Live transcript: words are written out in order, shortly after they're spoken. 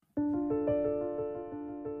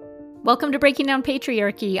Welcome to Breaking Down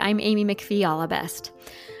Patriarchy. I'm Amy McPhee Allabest.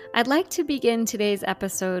 I'd like to begin today's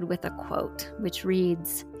episode with a quote, which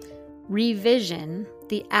reads, "Revision,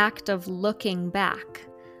 the act of looking back,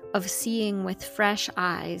 of seeing with fresh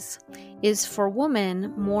eyes, is for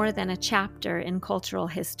woman more than a chapter in cultural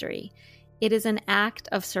history. It is an act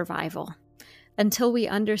of survival. Until we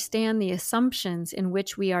understand the assumptions in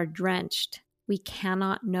which we are drenched, we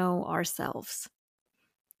cannot know ourselves."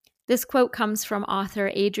 This quote comes from author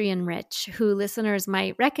Adrienne Rich, who listeners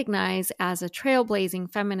might recognize as a trailblazing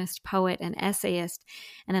feminist poet and essayist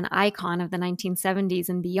and an icon of the 1970s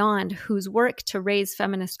and beyond, whose work to raise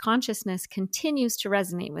feminist consciousness continues to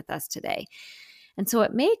resonate with us today. And so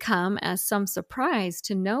it may come as some surprise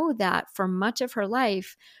to know that for much of her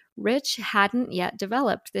life, Rich hadn't yet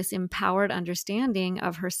developed this empowered understanding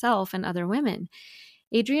of herself and other women.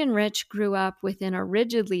 Adrienne Rich grew up within a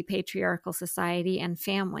rigidly patriarchal society and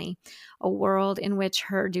family, a world in which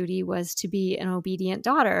her duty was to be an obedient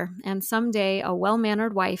daughter and someday a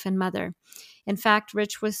well-mannered wife and mother. In fact,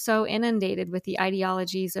 Rich was so inundated with the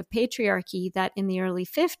ideologies of patriarchy that in the early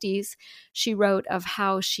 50s, she wrote of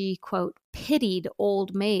how she, quote, pitied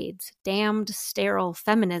old maids, damned sterile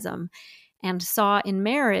feminism, and saw in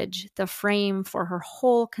marriage the frame for her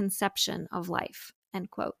whole conception of life, end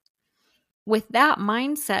quote. With that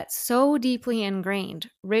mindset so deeply ingrained,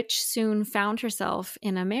 Rich soon found herself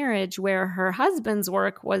in a marriage where her husband's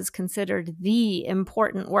work was considered the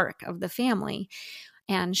important work of the family,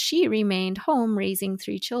 and she remained home raising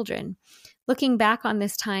 3 children. Looking back on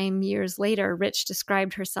this time years later, Rich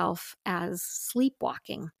described herself as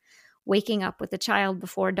sleepwalking, waking up with a child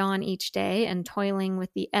before dawn each day and toiling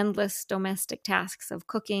with the endless domestic tasks of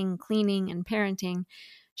cooking, cleaning, and parenting.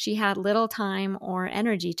 She had little time or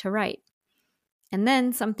energy to write. And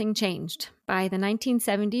then something changed. By the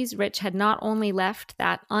 1970s, Rich had not only left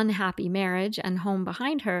that unhappy marriage and home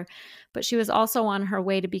behind her, but she was also on her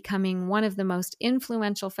way to becoming one of the most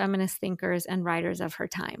influential feminist thinkers and writers of her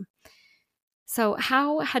time. So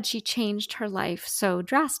how had she changed her life so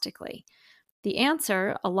drastically? The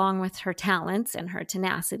answer, along with her talents and her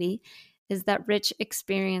tenacity, is that Rich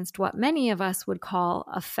experienced what many of us would call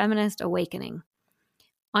a feminist awakening.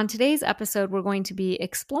 On today's episode, we're going to be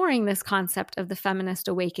exploring this concept of the feminist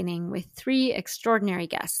awakening with 3 extraordinary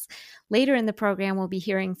guests. Later in the program, we'll be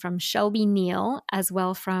hearing from Shelby Neal, as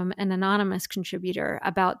well from an anonymous contributor,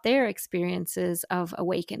 about their experiences of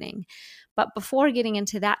awakening. But before getting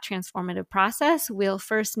into that transformative process, we'll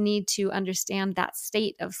first need to understand that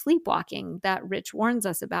state of sleepwalking that Rich warns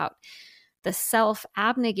us about, the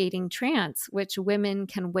self-abnegating trance which women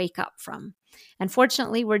can wake up from. And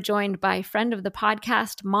fortunately, we're joined by friend of the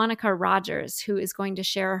podcast, Monica Rogers, who is going to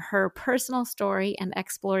share her personal story and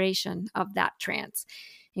exploration of that trance,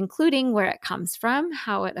 including where it comes from,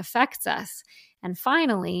 how it affects us, and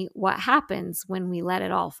finally, what happens when we let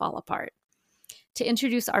it all fall apart. To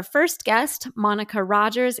introduce our first guest, Monica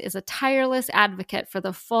Rogers is a tireless advocate for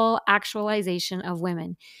the full actualization of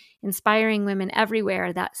women, inspiring women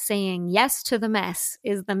everywhere that saying yes to the mess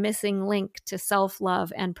is the missing link to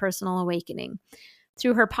self-love and personal awakening.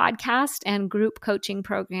 Through her podcast and group coaching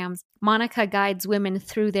programs, Monica guides women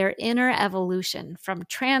through their inner evolution from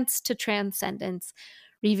trance to transcendence,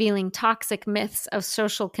 revealing toxic myths of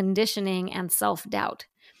social conditioning and self-doubt.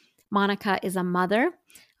 Monica is a mother,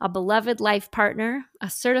 a beloved life partner, a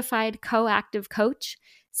certified co-active coach,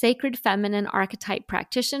 sacred feminine archetype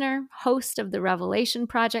practitioner, host of the Revelation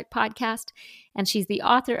Project podcast, and she's the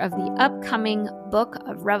author of the upcoming Book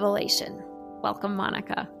of Revelation. Welcome,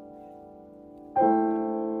 Monica.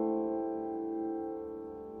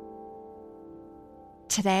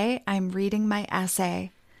 Today, I'm reading my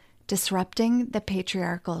essay, Disrupting the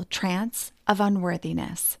Patriarchal Trance of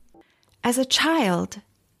Unworthiness. As a child,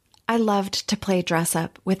 I loved to play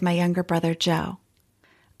dress-up with my younger brother, Joe.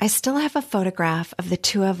 I still have a photograph of the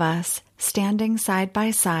 2 of us standing side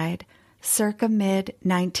by side, circa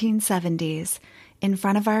mid-1970s, in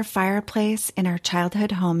front of our fireplace in our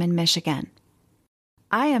childhood home in Michigan.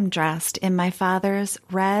 I am dressed in my father's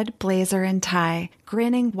red blazer and tie,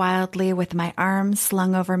 grinning wildly with my arms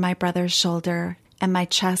slung over my brother's shoulder and my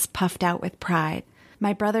chest puffed out with pride.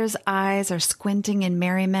 My brother's eyes are squinting in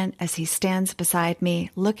merriment as he stands beside me,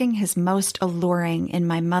 looking his most alluring in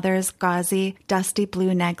my mother's gauzy, dusty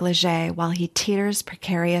blue negligee while he teeters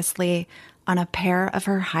precariously on a pair of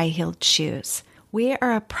her high-heeled shoes. We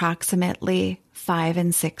are approximately 5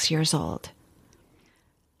 and 6 years old.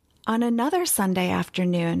 On another Sunday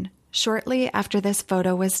afternoon, shortly after this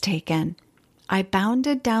photo was taken, I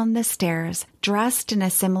bounded down the stairs, dressed in a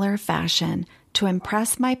similar fashion, to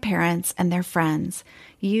impress my parents and their friends,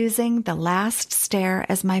 using the last stair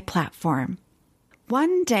as my platform.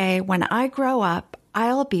 One day when I grow up,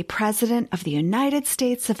 I'll be president of the United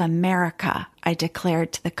States of America, I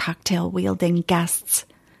declared to the cocktail-wielding guests.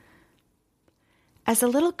 As a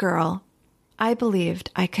little girl, I believed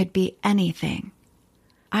I could be anything.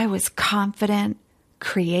 I was confident,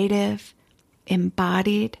 creative,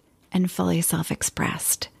 embodied, and fully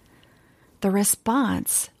self-expressed. The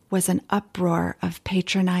response was an uproar of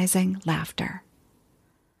patronizing laughter.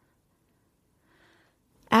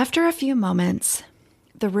 After a few moments,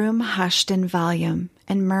 the room hushed in volume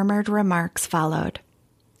and murmured remarks followed.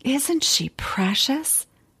 "Isn't she precious?"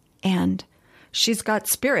 And, "She's got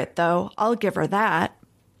spirit, though. I'll give her that."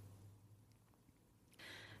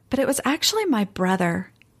 But it was actually my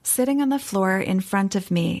brother, sitting on the floor in front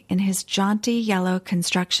of me in his jaunty yellow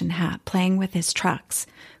construction hat playing with his trucks,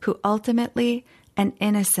 who ultimately and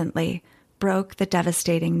innocently broke the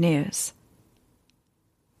devastating news.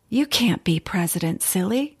 "You can't be president,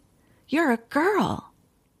 silly. You're a girl."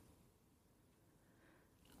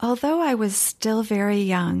 Although I was still very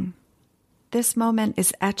young, this moment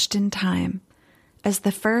is etched in time as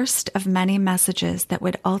the first of many messages that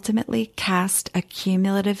would ultimately cast a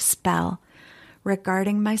cumulative spell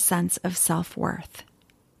regarding my sense of self-worth.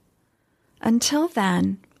 Until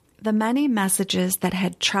then, the many messages that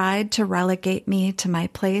had tried to relegate me to my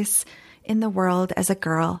place in the world as a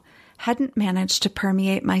girl hadn't managed to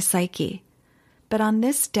permeate my psyche. But on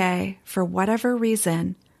this day, for whatever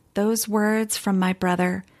reason, those words from my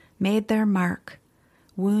brother made their mark,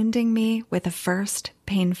 wounding me with a first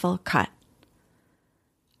painful cut.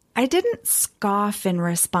 I didn't scoff in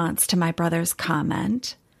response to my brother's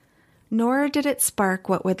comment, nor did it spark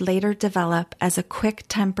what would later develop as a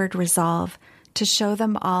quick-tempered resolve to show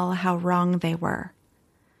them all how wrong they were.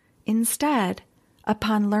 Instead,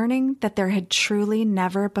 upon learning that there had truly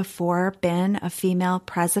never before been a female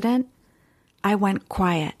president, I went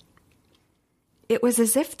quiet. It was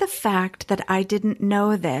as if the fact that I didn't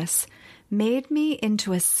know this made me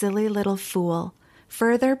into a silly little fool,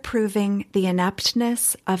 further proving the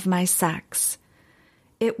ineptness of my sex.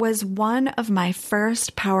 It was one of my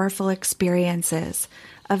first powerful experiences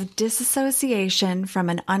of disassociation from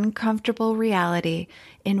an uncomfortable reality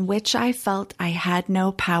in which I felt I had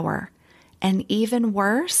no power, and even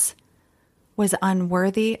worse, was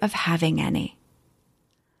unworthy of having any.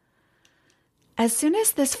 As soon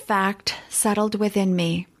as this fact settled within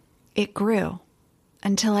me, it grew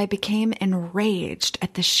until I became enraged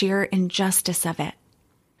at the sheer injustice of it.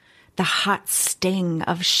 The hot sting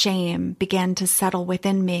of shame began to settle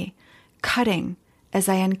within me, cutting as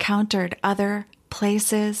I encountered other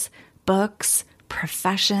places, books,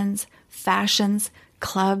 professions, fashions,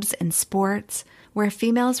 clubs, and sports where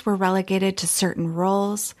females were relegated to certain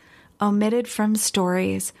roles, omitted from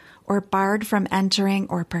stories, or barred from entering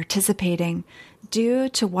or participating due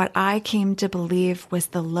to what I came to believe was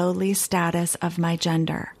the lowly status of my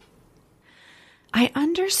gender. I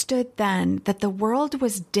understood then that the world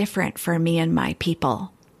was different for me and my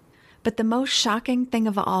people. But the most shocking thing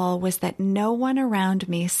of all was that no one around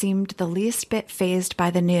me seemed the least bit fazed by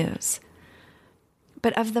the news.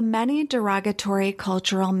 But of the many derogatory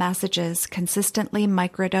cultural messages consistently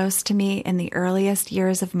microdosed to me in the earliest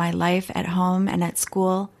years of my life at home and at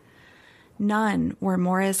school, none were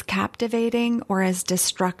more as captivating or as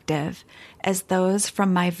destructive as those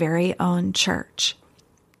from my very own church.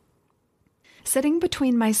 Sitting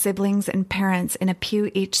between my siblings and parents in a pew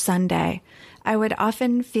each Sunday, I would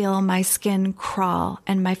often feel my skin crawl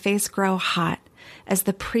and my face grow hot as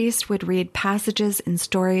the priest would read passages and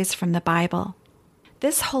stories from the Bible.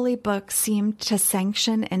 This holy book seemed to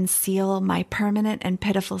sanction and seal my permanent and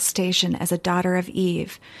pitiful station as a daughter of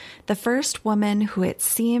Eve, the first woman who it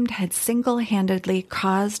seemed had single-handedly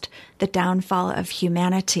caused the downfall of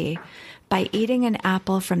humanity by eating an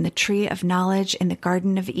apple from the tree of knowledge in the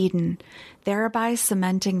Garden of Eden, thereby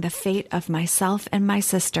cementing the fate of myself and my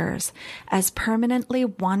sisters as permanently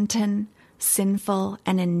wanton, sinful,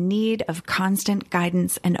 and in need of constant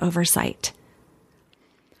guidance and oversight.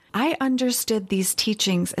 I understood these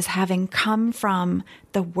teachings as having come from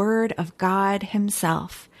the Word of God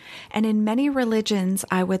Himself, and in many religions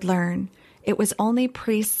I would learn it was only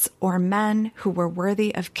priests or men who were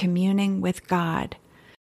worthy of communing with God.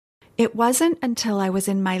 It wasn't until I was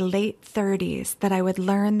in my late 30s that I would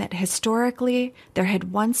learn that historically there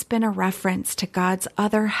had once been a reference to God's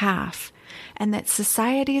other half, and that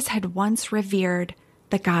societies had once revered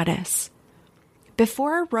the goddess.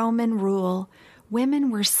 Before Roman rule, women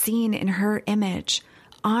were seen in her image,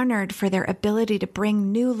 honored for their ability to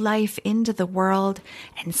bring new life into the world,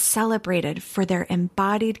 and celebrated for their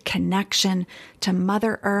embodied connection to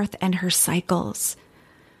Mother Earth and her cycles.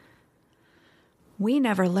 We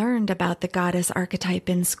never learned about the goddess archetype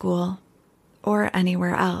in school or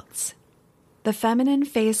anywhere else. The feminine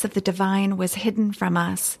face of the divine was hidden from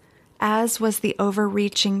us, as was the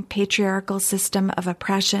overreaching patriarchal system of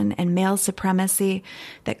oppression and male supremacy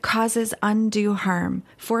that causes undue harm,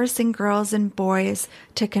 forcing girls and boys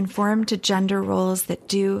to conform to gender roles that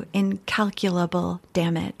do incalculable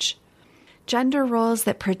damage. Gender roles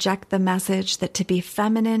that project the message that to be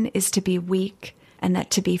feminine is to be weak, and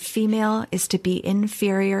that to be female is to be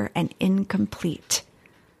inferior and incomplete.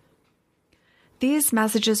 These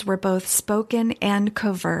messages were both spoken and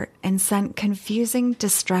covert and sent confusing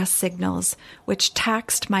distress signals which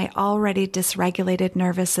taxed my already dysregulated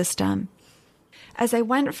nervous system. As I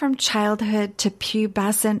went from childhood to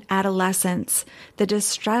pubescent adolescence, the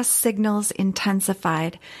distress signals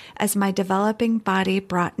intensified as my developing body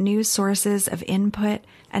brought new sources of input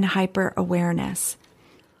and hyper-awareness.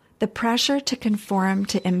 The pressure to conform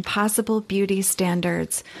to impossible beauty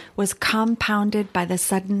standards was compounded by the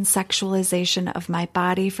sudden sexualization of my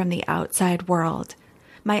body from the outside world.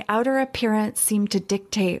 My outer appearance seemed to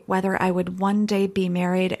dictate whether I would one day be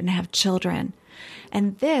married and have children,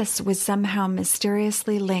 and this was somehow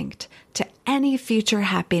mysteriously linked to any future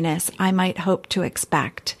happiness I might hope to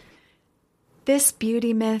expect. This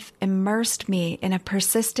beauty myth immersed me in a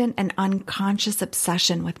persistent and unconscious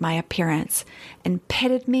obsession with my appearance and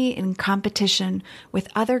pitted me in competition with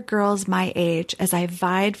other girls my age as I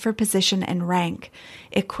vied for position and rank,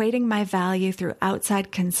 equating my value through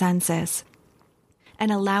outside consensus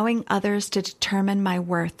and allowing others to determine my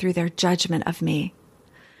worth through their judgment of me.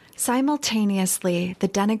 Simultaneously, the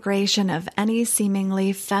denigration of any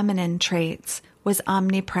seemingly feminine traits was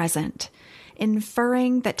omnipresent,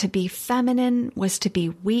 inferring that to be feminine was to be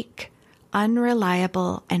weak,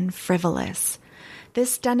 unreliable, and frivolous.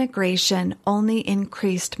 This denigration only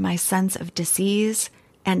increased my sense of disease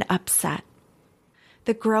and upset.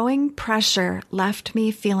 The growing pressure left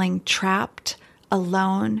me feeling trapped,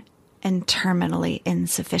 alone, and terminally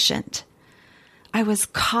insufficient. I was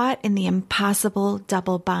caught in the impossible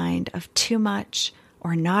double bind of too much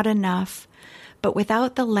or not enough, but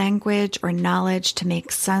without the language or knowledge to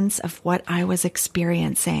make sense of what I was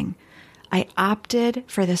experiencing. I opted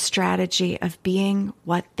for the strategy of being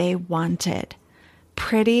what they wanted: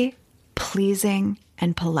 pretty, pleasing,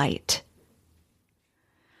 and polite.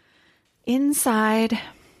 Inside,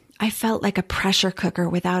 I felt like a pressure cooker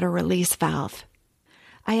without a release valve.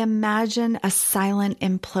 I imagine a silent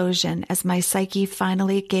implosion as my psyche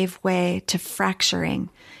finally gave way to fracturing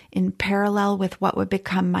in parallel with what would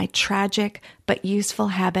become my tragic but useful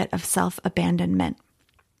habit of self-abandonment.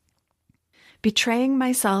 Betraying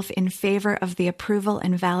myself in favor of the approval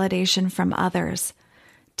and validation from others,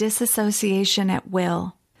 disassociation at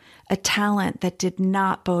will, a talent that did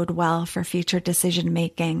not bode well for future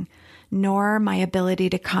decision-making, nor my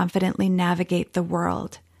ability to confidently navigate the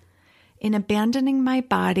world. In abandoning my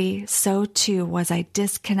body, so too was I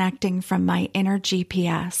disconnecting from my inner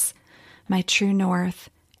GPS, my true north,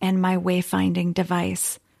 and my wayfinding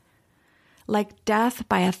device. Like death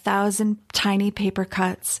by 1,000 tiny paper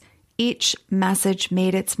cuts, each message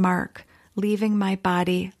made its mark, leaving my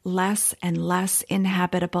body less and less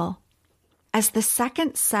inhabitable. As the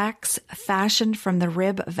second sex fashioned from the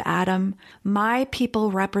rib of Adam, my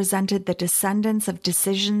people represented the descendants of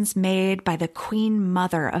decisions made by the queen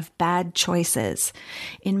mother of bad choices.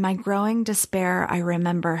 In my growing despair, I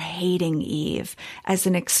remember hating Eve as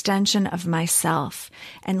an extension of myself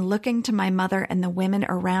and looking to my mother and the women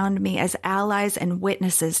around me as allies and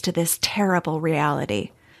witnesses to this terrible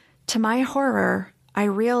reality. To my horror, I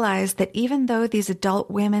realized that even though these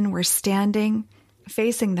adult women were standing,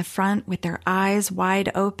 facing the front with their eyes wide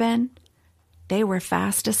open, they were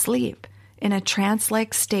fast asleep in a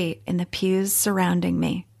trance-like state in the pews surrounding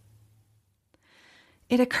me.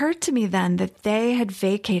 It occurred to me then that they had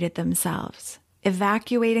vacated themselves,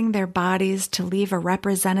 evacuating their bodies to leave a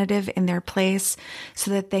representative in their place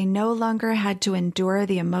so that they no longer had to endure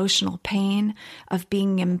the emotional pain of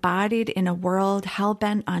being embodied in a world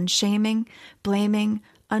hell-bent on shaming, blaming,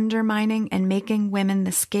 undermining, and making women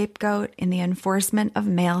the scapegoat in the enforcement of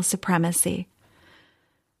male supremacy.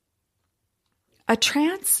 A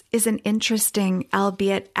trance is an interesting,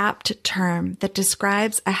 albeit apt term that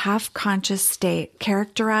describes a half-conscious state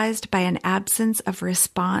characterized by an absence of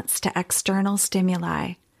response to external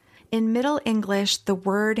stimuli. In Middle English, the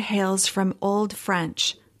word hails from Old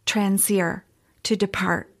French, transire, to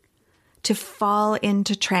depart, to fall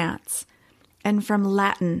into trance, and from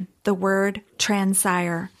Latin, the word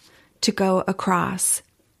transire, to go across.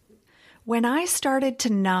 When I started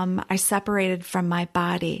to numb, I separated from my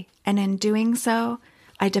body, and in doing so,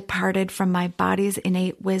 I departed from my body's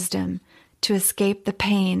innate wisdom, to escape the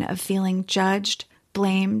pain of feeling judged,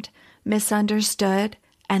 blamed, misunderstood,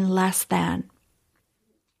 and less than.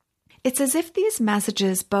 It's as if these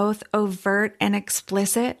messages, both overt and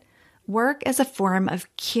explicit, work as a form of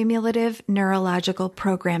cumulative neurological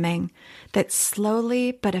programming that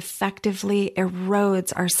slowly but effectively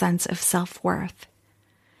erodes our sense of self-worth.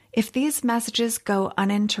 If these messages go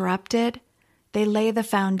uninterrupted, they lay the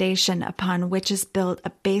foundation upon which is built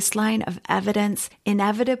a baseline of evidence,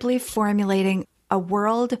 inevitably formulating a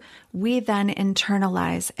world we then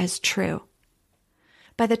internalize as true.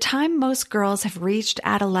 By the time most girls have reached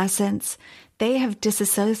adolescence, they have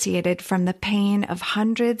disassociated from the pain of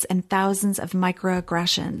hundreds and thousands of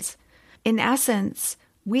microaggressions. In essence,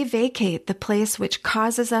 we vacate the place which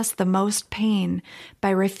causes us the most pain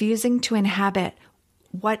by refusing to inhabit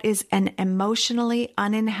what is an emotionally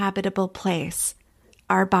uninhabitable place,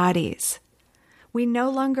 our bodies. We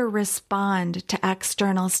no longer respond to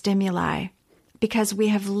external stimuli because we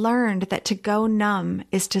have learned that to go numb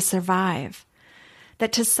is to survive,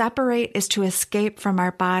 that to separate is to escape from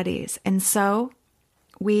our bodies, and so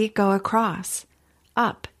we go across,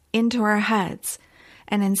 up, into our heads,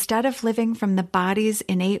 and instead of living from the body's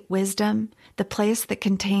innate wisdom, the place that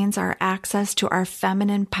contains our access to our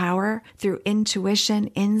feminine power through intuition,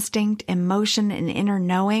 instinct, emotion, and inner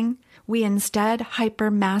knowing, we instead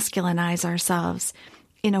hyper-masculinize ourselves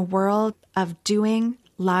in a world of doing,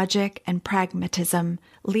 logic, and pragmatism,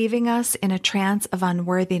 leaving us in a trance of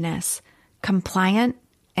unworthiness, compliant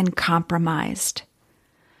and compromised.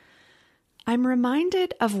 I'm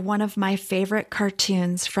reminded of one of my favorite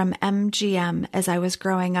cartoons from MGM as I was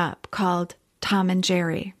growing up called Tom and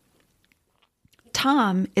Jerry.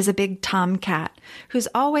 Tom is a big tomcat who's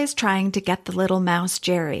always trying to get the little mouse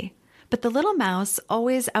Jerry, but the little mouse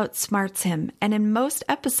always outsmarts him and in most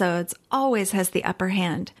episodes always has the upper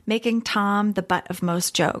hand, making Tom the butt of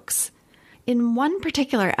most jokes. In one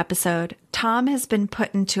particular episode, Tom has been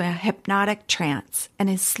put into a hypnotic trance and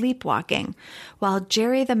is sleepwalking, while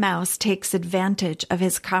Jerry the mouse takes advantage of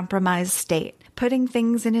his compromised state, putting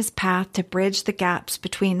things in his path to bridge the gaps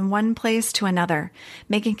between one place to another,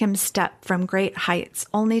 making him step from great heights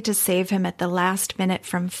only to save him at the last minute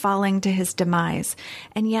from falling to his demise,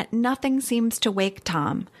 and yet nothing seems to wake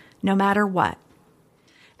Tom, no matter what.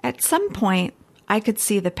 At some point, I could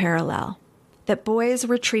see the parallel. That boys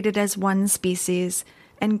were treated as one species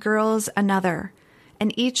and girls another,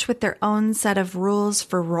 and each with their own set of rules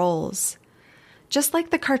for roles. Just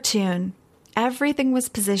like the cartoon, everything was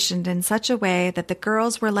positioned in such a way that the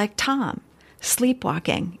girls were like Tom,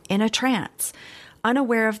 sleepwalking, in a trance,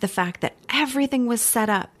 unaware of the fact that everything was set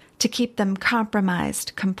up to keep them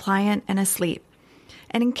compromised, compliant, and asleep.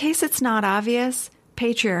 And in case it's not obvious,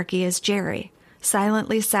 patriarchy is Jerry,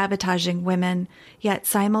 silently sabotaging women, yet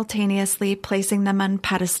simultaneously placing them on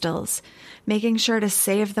pedestals, making sure to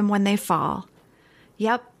save them when they fall.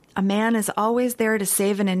 Yep, a man is always there to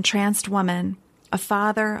save an entranced woman, a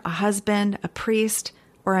father, a husband, a priest,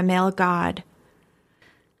 or a male god.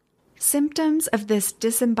 Symptoms of this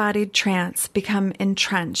disembodied trance become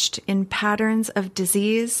entrenched in patterns of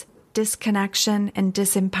disease, disconnection, and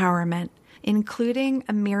disempowerment, including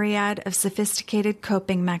a myriad of sophisticated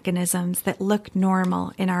coping mechanisms that look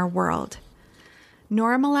normal in our world.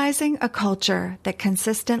 Normalizing a culture that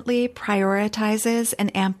consistently prioritizes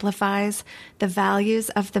and amplifies the values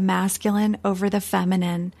of the masculine over the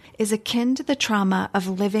feminine is akin to the trauma of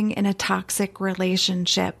living in a toxic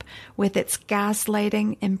relationship with its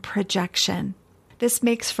gaslighting and projection. This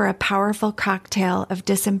makes for a powerful cocktail of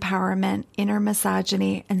disempowerment, inner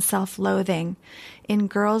misogyny, and self-loathing in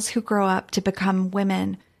girls who grow up to become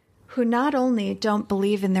women who not only don't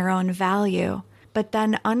believe in their own value, but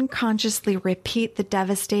then unconsciously repeat the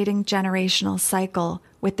devastating generational cycle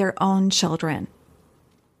with their own children.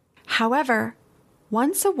 However,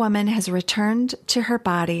 once a woman has returned to her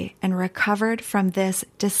body and recovered from this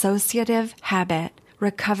dissociative habit,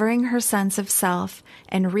 recovering her sense of self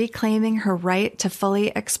and reclaiming her right to fully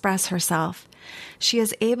express herself, she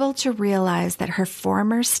is able to realize that her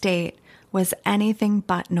former state was anything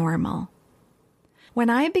but normal. When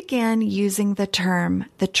I began using the term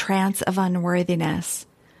the trance of unworthiness,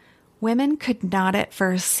 women could not at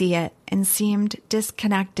first see it and seemed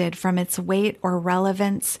disconnected from its weight or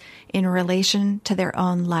relevance in relation to their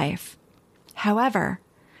own life. However,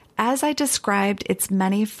 as I described its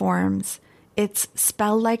many forms, its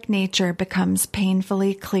spell-like nature becomes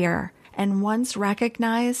painfully clear, and once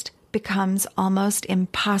recognized, becomes almost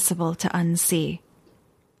impossible to unsee.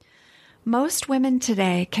 Most women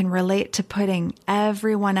today can relate to putting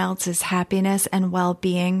everyone else's happiness and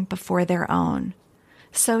well-being before their own.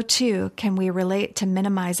 so too can we relate to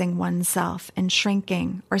minimizing oneself and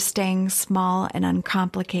shrinking or staying small and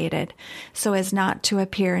uncomplicated so as not to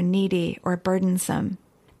appear needy or burdensome.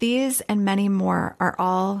 These and many more are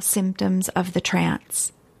all symptoms of the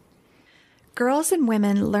trance. Girls and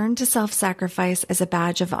women learn to self-sacrifice as a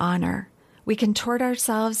badge of honor. We contort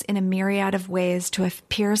ourselves in a myriad of ways to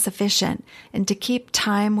appear sufficient and to keep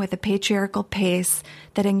time with a patriarchal pace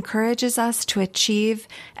that encourages us to achieve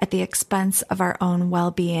at the expense of our own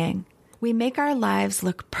well-being. We make our lives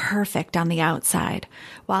look perfect on the outside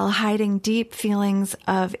while hiding deep feelings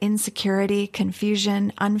of insecurity,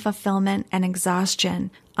 confusion, unfulfillment, and exhaustion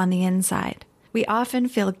on the inside. We often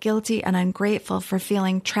feel guilty and ungrateful for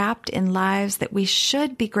feeling trapped in lives that we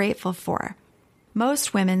should be grateful for.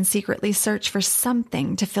 Most women secretly search for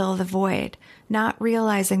something to fill the void, not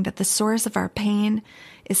realizing that the source of our pain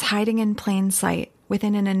is hiding in plain sight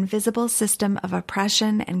within an invisible system of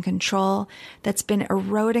oppression and control that's been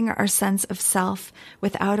eroding our sense of self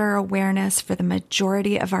without our awareness for the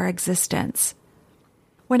majority of our existence.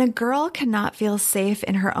 When a girl cannot feel safe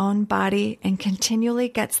in her own body and continually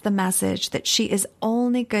gets the message that she is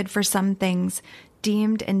only good for some things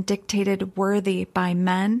deemed and dictated worthy by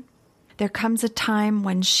men, there comes a time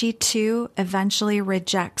when she too eventually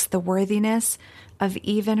rejects the worthiness of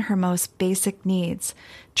even her most basic needs,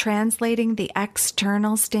 translating the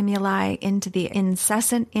external stimuli into the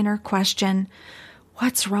incessant inner question,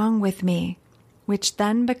 "What's wrong with me?" which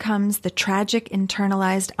then becomes the tragic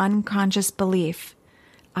internalized unconscious belief,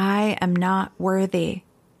 "I am not worthy."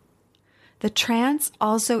 The trance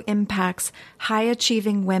also impacts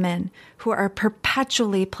high-achieving women who are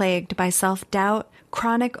perpetually plagued by self-doubt,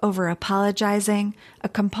 chronic over-apologizing, a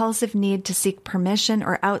compulsive need to seek permission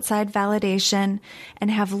or outside validation, and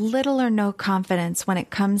have little or no confidence when it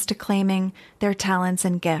comes to claiming their talents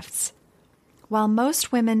and gifts. While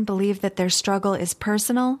most women believe that their struggle is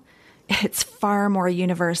personal, it's far more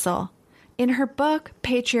universal. In her book,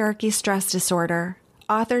 Patriarchy Stress Disorder,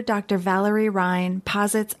 author Dr. Valerie Ryan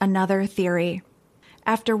posits another theory.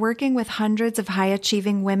 After working with hundreds of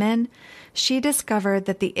high-achieving women, she discovered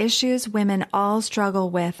that the issues women all struggle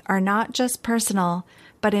with are not just personal,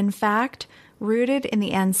 but in fact rooted in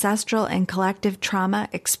the ancestral and collective trauma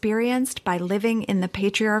experienced by living in the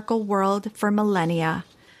patriarchal world for millennia.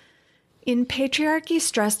 In Patriarchy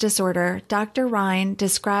Stress Disorder, Dr. Ryan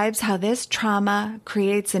describes how this trauma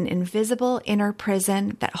creates an invisible inner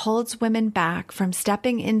prison that holds women back from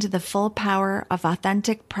stepping into the full power of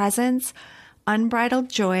authentic presence, unbridled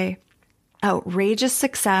joy, outrageous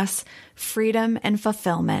success, freedom, and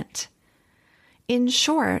fulfillment. In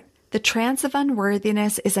short, the trance of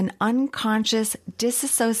unworthiness is an unconscious,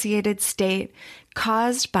 disassociated state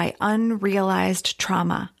caused by unrealized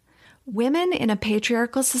trauma. Women in a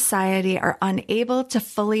patriarchal society are unable to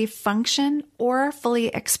fully function or fully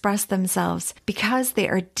express themselves because they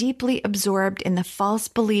are deeply absorbed in the false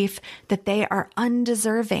belief that they are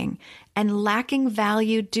undeserving and lacking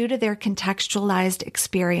value due to their contextualized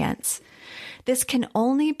experience. This can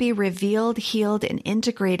only be revealed, healed, and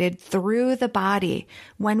integrated through the body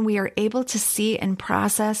when we are able to see and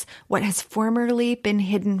process what has formerly been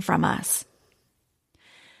hidden from us.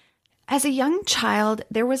 As a young child,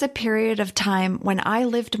 there was a period of time when I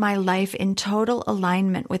lived my life in total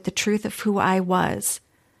alignment with the truth of who I was.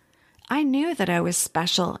 I knew that I was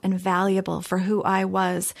special and valuable for who I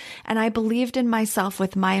was, and I believed in myself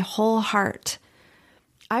with my whole heart.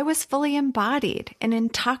 I was fully embodied and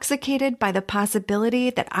intoxicated by the possibility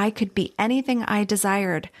that I could be anything I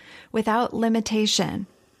desired without limitation.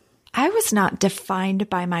 I was not defined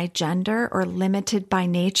by my gender or limited by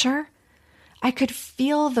nature. I could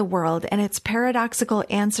feel the world and its paradoxical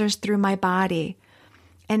answers through my body,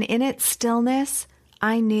 and in its stillness,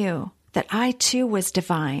 I knew that I too was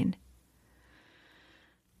divine.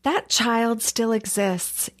 That child still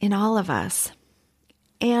exists in all of us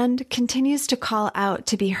and continues to call out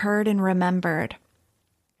to be heard and remembered.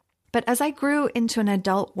 But as I grew into an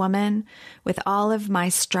adult woman with all of my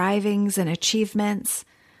strivings and achievements,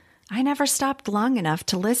 I never stopped long enough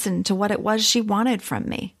to listen to what it was she wanted from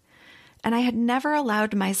me. And I had never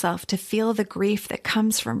allowed myself to feel the grief that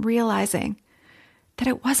comes from realizing that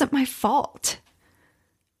it wasn't my fault.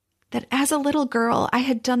 That as a little girl, I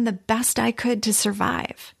had done the best I could to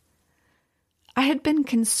survive. I had been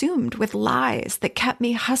consumed with lies that kept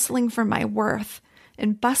me hustling for my worth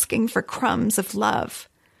and busking for crumbs of love,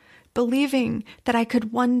 believing that I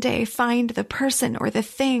could one day find the person or the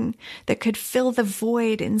thing that could fill the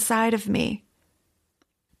void inside of me.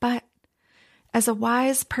 But as a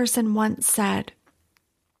wise person once said,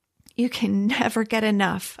 you can never get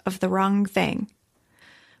enough of the wrong thing.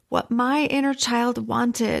 What my inner child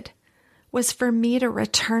wanted was for me to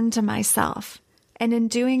return to myself, and in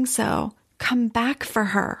doing so, come back for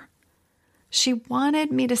her. She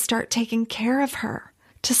wanted me to start taking care of her,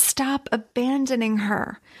 to stop abandoning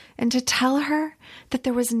her, and to tell her that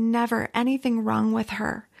there was never anything wrong with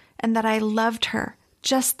her and that I loved her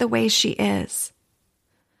just the way she is.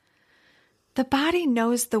 The body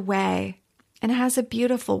knows the way and has a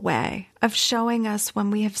beautiful way of showing us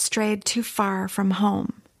when we have strayed too far from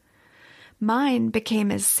home. Mine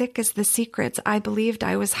became as sick as the secrets I believed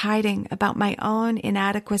I was hiding about my own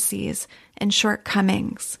inadequacies and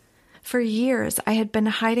shortcomings. For years, I had been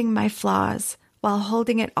hiding my flaws while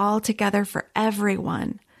holding it all together for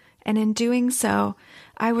everyone, and in doing so,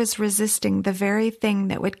 I was resisting the very thing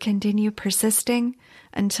that would continue persisting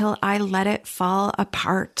until I let it fall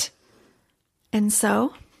apart. And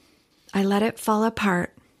so, I let it fall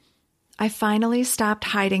apart. I finally stopped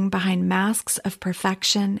hiding behind masks of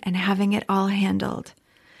perfection and having it all handled.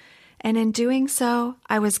 And in doing so,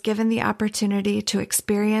 I was given the opportunity to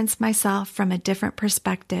experience myself from a different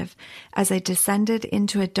perspective as I descended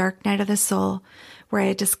into a dark night of the soul where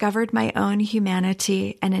I discovered my own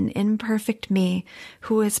humanity and an imperfect me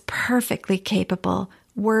who is perfectly capable,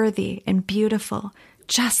 worthy, and beautiful,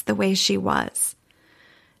 just the way she was.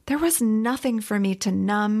 There was nothing for me to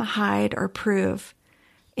numb, hide, or prove.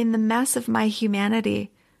 In the mess of my humanity,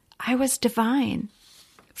 I was divine,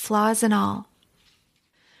 flaws and all.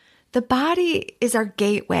 The body is our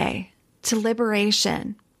gateway to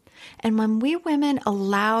liberation. And when we women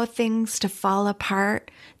allow things to fall apart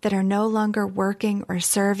that are no longer working or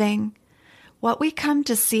serving, what we come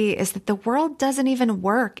to see is that the world doesn't even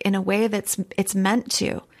work in a way it's meant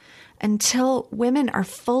to until women are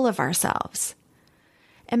full of ourselves.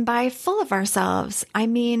 And by full of ourselves, I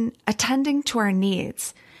mean attending to our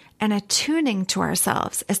needs and attuning to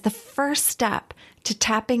ourselves as the first step to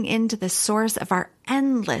tapping into the source of our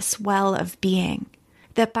endless well of being.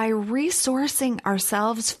 That by resourcing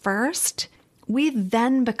ourselves first, we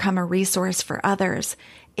then become a resource for others,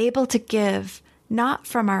 able to give not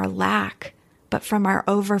from our lack, but from our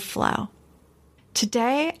overflow.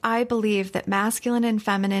 Today, I believe that masculine and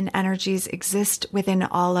feminine energies exist within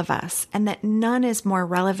all of us, and that none is more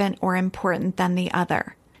relevant or important than the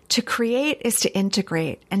other. To create is to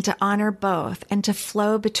integrate and to honor both and to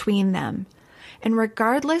flow between them. And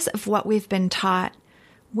regardless of what we've been taught,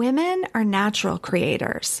 women are natural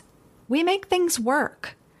creators. We make things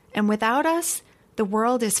work, and without us, the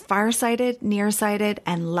world is farsighted, nearsighted,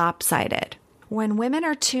 and lopsided. When women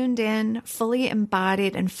are tuned in, fully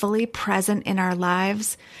embodied, and fully present in our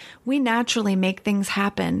lives, we naturally make things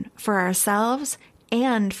happen for ourselves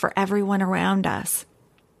and for everyone around us.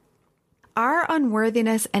 Our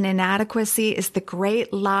unworthiness and inadequacy is the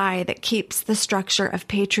great lie that keeps the structure of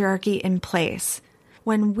patriarchy in place.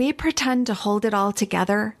 When we pretend to hold it all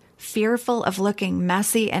together, fearful of looking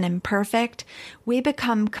messy and imperfect, we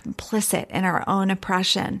become complicit in our own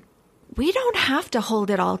oppression. We don't have to hold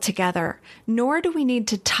it all together, nor do we need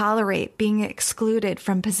to tolerate being excluded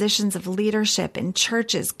from positions of leadership in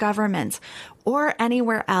churches, governments, or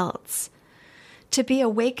anywhere else. To be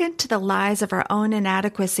awakened to the lies of our own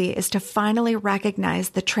inadequacy is to finally recognize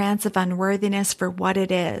the trance of unworthiness for what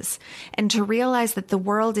it is, and to realize that the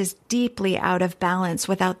world is deeply out of balance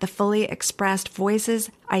without the fully expressed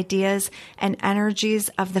voices, ideas, and energies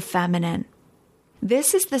of the feminine.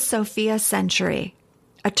 This is the Sophia Century,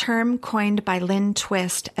 a term coined by Lynn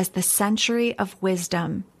Twist as the century of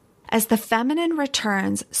wisdom. As the feminine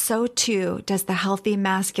returns, so too does the healthy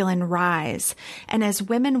masculine rise. And as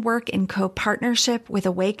women work in co-partnership with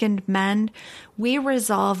awakened men, we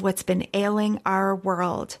resolve what's been ailing our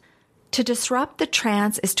world. To disrupt the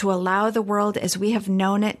trance is to allow the world as we have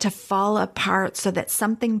known it to fall apart so that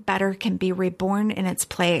something better can be reborn in its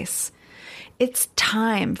place. It's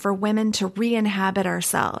time for women to re-inhabit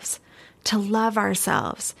ourselves, to love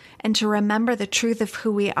ourselves, and to remember the truth of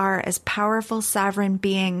who we are as powerful sovereign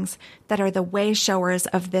beings that are the way showers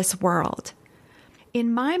of this world.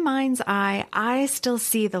 In my mind's eye, I still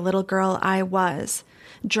see the little girl I was,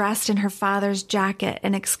 dressed in her father's jacket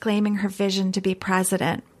and exclaiming her vision to be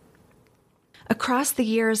president. Across the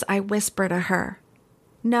years, I whisper to her.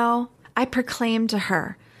 No, I proclaim to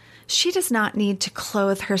her. She does not need to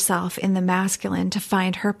clothe herself in the masculine to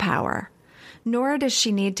find her power. Nor does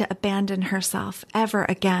she need to abandon herself ever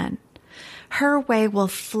again. Her way will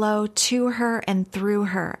flow to her and through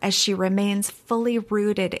her as she remains fully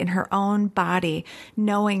rooted in her own body,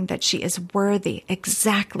 knowing that she is worthy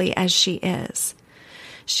exactly as she is.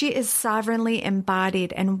 She is sovereignly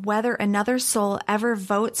embodied, and whether another soul ever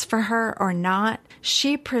votes for her or not,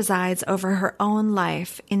 she presides over her own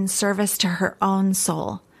life in service to her own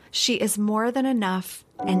soul. She is more than enough,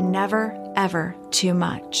 and never, ever too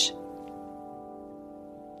much.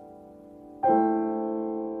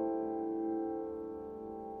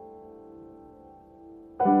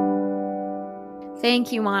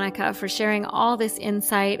 Thank you, Monica, for sharing all this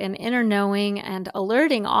insight and inner knowing and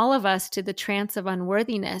alerting all of us to the trance of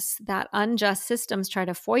unworthiness that unjust systems try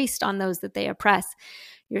to foist on those that they oppress.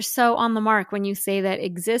 You're so on the mark when you say that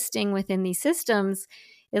existing within these systems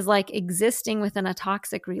is like existing within a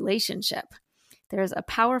toxic relationship. There's a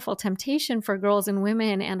powerful temptation for girls and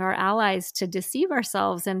women and our allies to deceive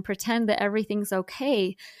ourselves and pretend that everything's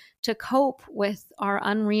okay, to cope with our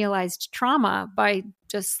unrealized trauma by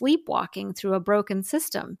just sleepwalking through a broken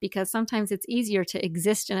system, because sometimes it's easier to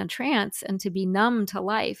exist in a trance and to be numb to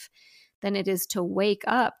life than it is to wake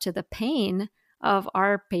up to the pain of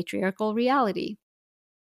our patriarchal reality.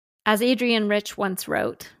 As Adrienne Rich once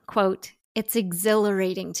wrote, quote, "It's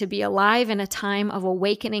exhilarating to be alive in a time of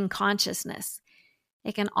awakening consciousness.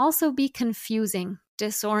 It can also be confusing,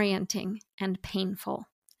 disorienting, and painful,"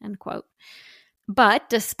 end quote. But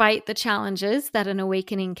despite the challenges that an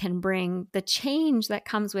awakening can bring, the change that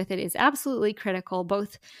comes with it is absolutely critical,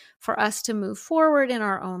 both for us to move forward in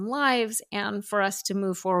our own lives and for us to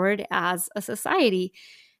move forward as a society.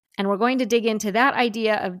 And we're going to dig into that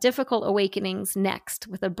idea of difficult awakenings next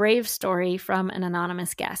with a brave story from an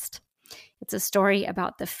anonymous guest. It's a story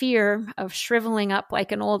about the fear of shriveling up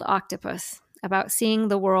like an old octopus, about seeing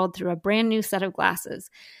the world through a brand new set of glasses,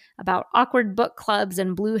 about awkward book clubs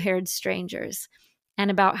and blue-haired strangers,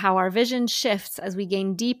 and about how our vision shifts as we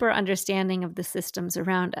gain deeper understanding of the systems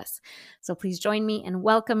around us. So please join me in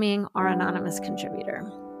welcoming our anonymous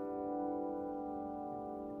contributor.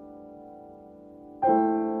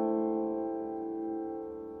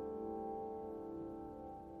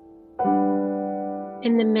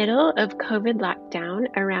 In the middle of COVID lockdown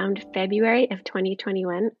around February of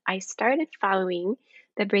 2021, I started following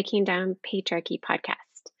the Breaking Down Patriarchy podcast.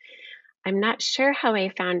 I'm not sure how I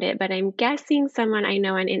found it, but I'm guessing someone I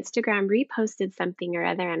know on Instagram reposted something or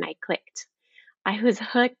other and I clicked. I was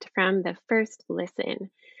hooked from the first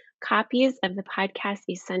listen. Copies of the podcast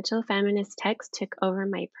Essential Feminist Text took over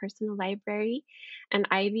my personal library, and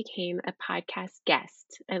I became a podcast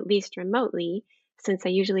guest, at least remotely, since I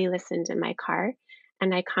usually listened in my car,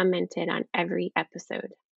 and I commented on every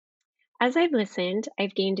episode. As I've listened,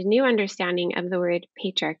 I've gained a new understanding of the word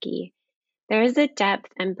patriarchy. There is a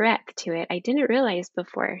depth and breadth to it I didn't realize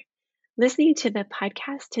before. Listening to the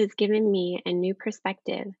podcast has given me a new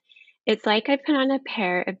perspective. It's like I put on a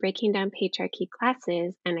pair of Breaking Down Patriarchy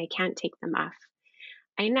glasses and I can't take them off.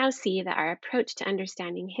 I now see that our approach to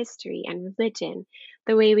understanding history and religion,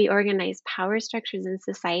 the way we organize power structures in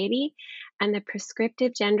society, and the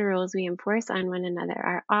prescriptive gender roles we enforce on one another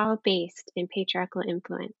are all based in patriarchal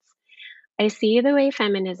influence. I see the way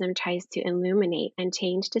feminism tries to illuminate and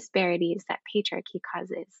change disparities that patriarchy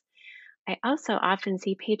causes. I also often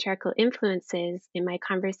see patriarchal influences in my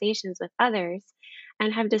conversations with others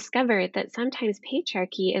and have discovered that sometimes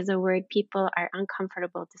patriarchy is a word people are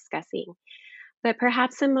uncomfortable discussing. But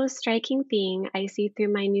perhaps the most striking thing I see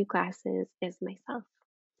through my new glasses is myself.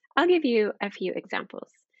 I'll give you a few examples.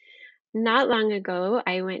 Not long ago,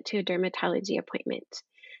 I went to a dermatology appointment.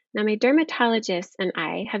 Now, my dermatologist and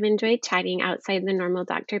I have enjoyed chatting outside the normal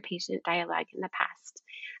doctor-patient dialogue in the past,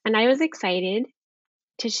 and I was excited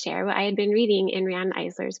to share what I had been reading in Riane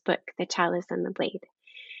Eisler's book, The Chalice and the Blade.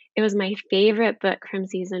 It was my favorite book from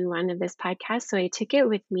season 1 of this podcast, so I took it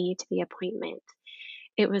with me to the appointment.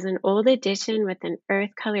 It was an old edition with an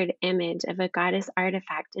earth-colored image of a goddess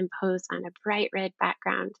artifact imposed on a bright red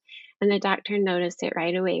background, and the doctor noticed it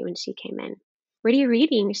right away when she came in. "What are you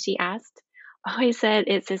reading?" she asked. "Oh," I said,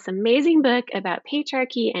 "it's this amazing book about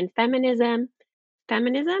patriarchy and feminism."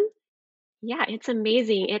 "Feminism?" "Yeah, it's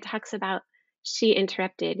amazing. It talks about," she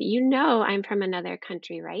interrupted, "you know I'm from another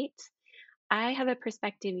country, right? I have a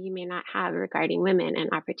perspective you may not have regarding women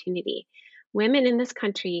and opportunity. Women in this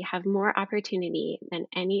country have more opportunity than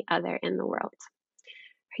any other in the world."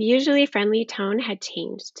 Her usually friendly tone had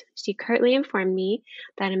changed. She curtly informed me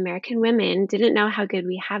that American women didn't know how good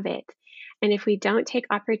we have it, and if we don't take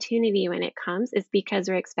opportunity when it comes, it's because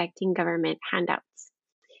we're expecting government handouts.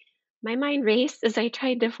 My mind raced as I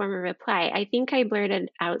tried to form a reply. I think I blurted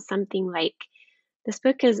out something like, "This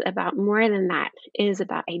book is about more than that. It is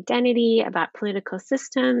about identity, about political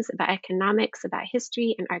systems, about economics, about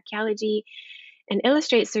history and archaeology, and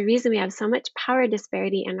illustrates the reason we have so much power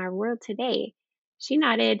disparity in our world today." She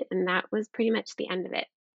nodded, and that was pretty much the end of it.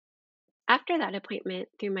 After that appointment,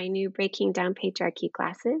 through my new Breaking Down Patriarchy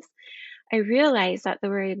glasses, I realized that the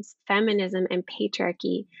words feminism and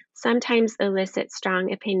patriarchy sometimes elicit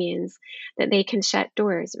strong opinions, that they can shut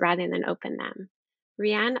doors rather than open them.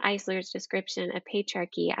 Riane Eisler's description of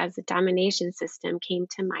patriarchy as a domination system came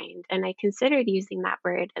to mind, and I considered using that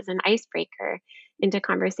word as an icebreaker into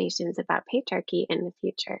conversations about patriarchy in the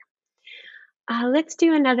future. Let's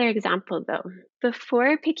do another example though.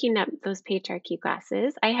 Before picking up those patriarchy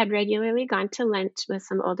classes, I had regularly gone to lunch with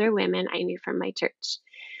some older women I knew from my church.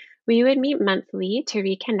 We would meet monthly to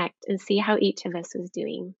reconnect and see how each of us was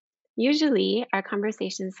doing. Usually, our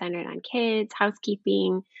conversations centered on kids,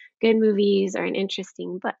 housekeeping, good movies, or an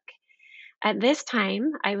interesting book. At this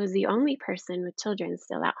time, I was the only person with children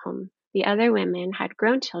still at home. The other women had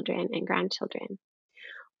grown children and grandchildren.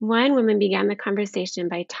 One woman began the conversation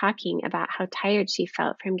by talking about how tired she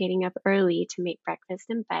felt from getting up early to make breakfast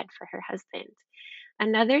in bed for her husband.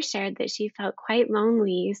 Another shared that she felt quite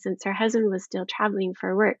lonely since her husband was still traveling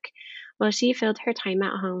for work, while she filled her time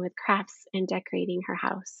at home with crafts and decorating her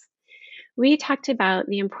house. We talked about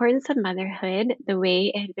the importance of motherhood, the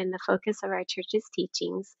way it had been the focus of our church's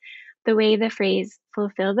teachings, the way the phrase,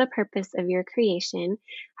 fulfill the purpose of your creation,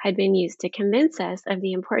 had been used to convince us of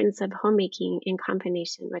the importance of homemaking in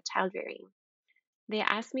combination with child-rearing. They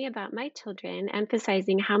asked me about my children,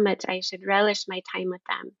 emphasizing how much I should relish my time with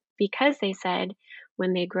them, because they said,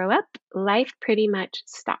 when they grow up, life pretty much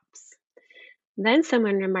stops. Then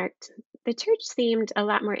someone remarked, the church seemed a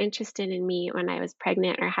lot more interested in me when I was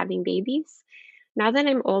pregnant or having babies. Now that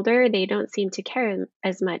I'm older, they don't seem to care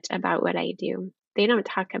as much about what I do. They don't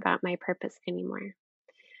talk about my purpose anymore.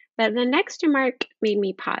 But the next remark made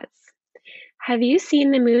me pause. Have you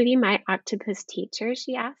seen the movie My Octopus Teacher?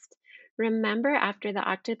 She asked. Remember after the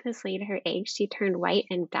octopus laid her egg, she turned white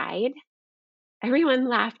and died? Everyone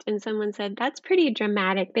laughed and someone said, that's pretty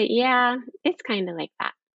dramatic, but yeah, it's kind of like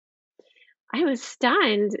that. I was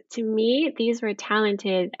stunned. To me, these were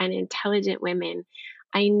talented and intelligent women.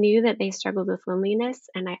 I knew that they struggled with loneliness,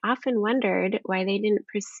 and I often wondered why they didn't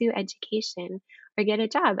pursue education or get a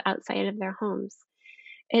job outside of their homes.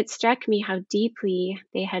 It struck me how deeply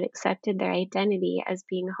they had accepted their identity as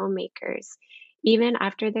being homemakers, even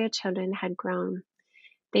after their children had grown.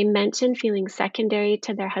 They mentioned feeling secondary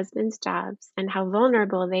to their husbands' jobs and how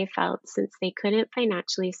vulnerable they felt since they couldn't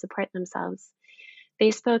financially support themselves. They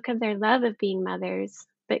spoke of their love of being mothers,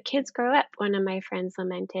 but kids grow up, one of my friends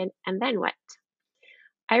lamented, and then what?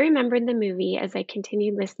 I remembered the movie as I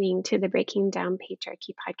continued listening to the Breaking Down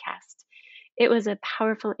Patriarchy podcast. It was a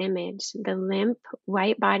powerful image, the limp,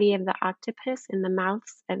 white body of the octopus in the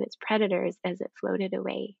mouths of its predators as it floated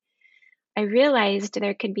away. I realized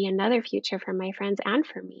there could be another future for my friends and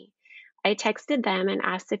for me. I texted them and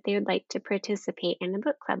asked if they would like to participate in a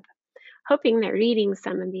book club, hoping that reading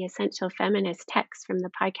some of the essential feminist texts from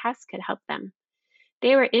the podcast could help them.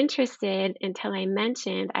 They were interested until I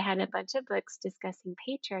mentioned I had a bunch of books discussing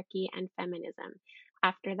patriarchy and feminism.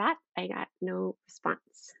 After that, I got no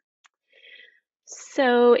response.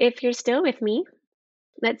 So if you're still with me,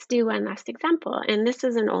 let's do one last example, and this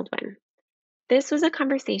is an old one. This was a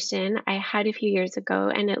conversation I had a few years ago,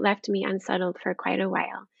 and it left me unsettled for quite a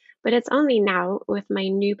while. But it's only now, with my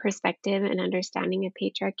new perspective and understanding of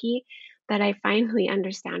patriarchy, that I finally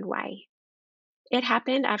understand why. It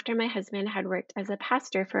happened after my husband had worked as a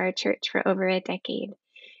pastor for our church for over a decade.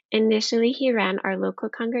 Initially, he ran our local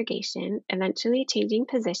congregation, eventually changing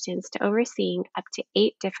positions to overseeing up to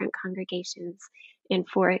 8 different congregations in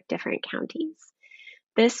 4 different counties.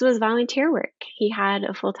 This was volunteer work. He had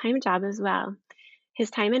a full-time job as well.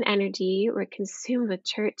 His time and energy were consumed with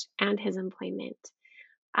church and his employment.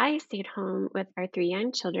 I stayed home with our 3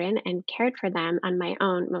 young children and cared for them on my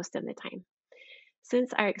own most of the time.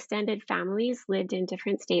 Since our extended families lived in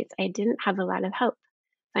different states, I didn't have a lot of help.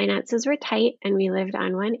 Finances were tight and we lived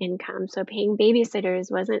on one income, so paying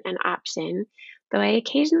babysitters wasn't an option, though I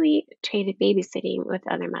occasionally traded babysitting with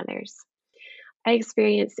other mothers. I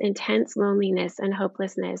experienced intense loneliness and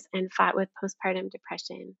hopelessness and fought with postpartum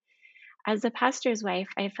depression. As a pastor's wife,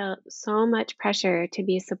 I felt so much pressure to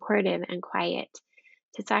be supportive and quiet,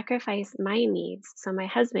 to sacrifice my needs so my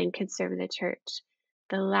husband could serve the church.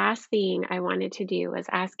 The last thing I wanted to do was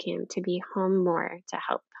ask him to be home more to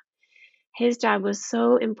help. His job was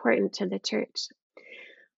so important to the church.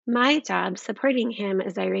 My job, supporting him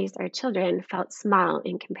as I raised our children, felt small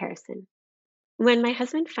in comparison. When my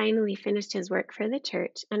husband finally finished his work for the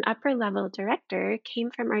church, an upper-level director came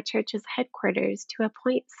from our church's headquarters to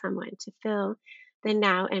appoint someone to fill the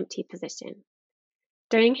now empty position.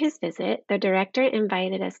 During his visit, the director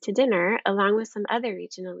invited us to dinner along with some other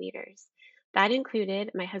regional leaders. That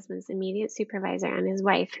included my husband's immediate supervisor and his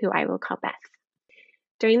wife, who I will call Beth.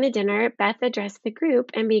 During the dinner, Beth addressed the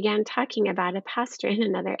group and began talking about a pastor in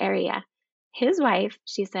another area. His wife,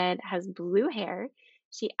 she said, has blue hair,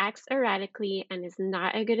 She acts erratically and is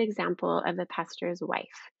not a good example of a pastor's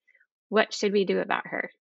wife. What should we do about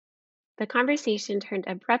her?" The conversation turned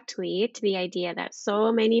abruptly to the idea that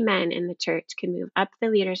so many men in the church could move up the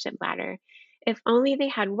leadership ladder if only they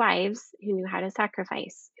had wives who knew how to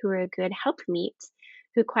sacrifice, who were a good helpmeet,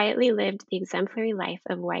 who quietly lived the exemplary life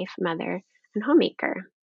of wife, mother, and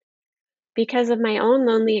homemaker. Because of my own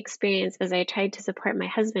lonely experience as I tried to support my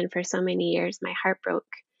husband for so many years, my heart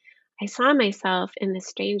broke. I saw myself in the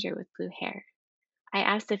stranger with blue hair. I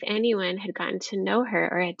asked if anyone had gotten to know her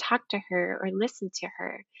or had talked to her or listened to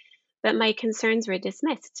her, but my concerns were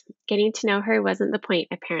dismissed. Getting to know her wasn't the point,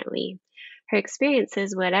 apparently. Her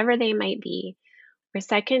experiences, whatever they might be, were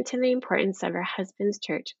second to the importance of her husband's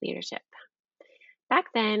church leadership. Back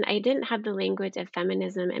then, I didn't have the language of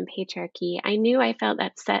feminism and patriarchy. I knew I felt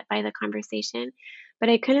upset by the conversation, but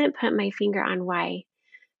I couldn't put my finger on why.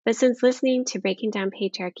 But since listening to Breaking Down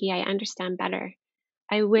Patriarchy, I understand better.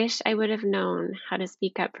 I wish I would have known how to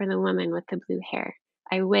speak up for the woman with the blue hair.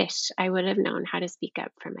 I wish I would have known how to speak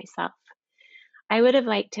up for myself. I would have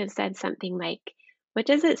liked to have said something like, "What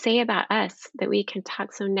does it say about us that we can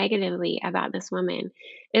talk so negatively about this woman?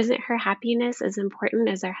 Isn't her happiness as important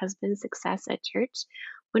as her husband's success at church?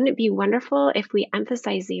 Wouldn't it be wonderful if we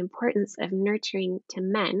emphasize the importance of nurturing to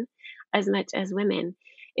men as much as women?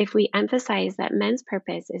 If we emphasize that men's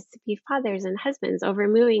purpose is to be fathers and husbands over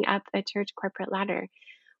moving up a church corporate ladder?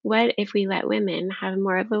 What if we let women have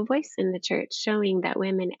more of a voice in the church, showing that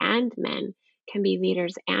women and men can be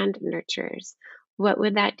leaders and nurturers? What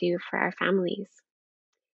would that do for our families?"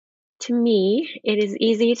 To me, it is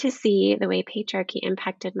easy to see the way patriarchy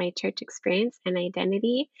impacted my church experience and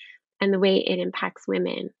identity and the way it impacts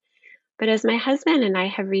women. But as my husband and I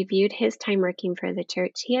have reviewed his time working for the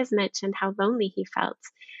church, he has mentioned how lonely he felt,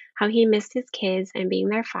 how he missed his kids and being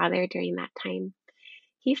their father during that time.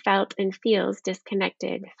 He felt and feels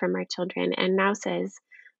disconnected from our children and now says,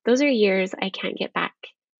 "Those are years I can't get back."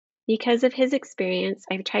 Because of his experience,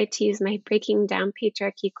 I've tried to use my Breaking Down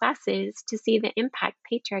Patriarchy classes to see the impact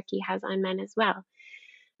patriarchy has on men as well.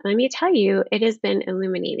 Let me tell you, it has been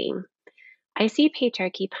illuminating. I see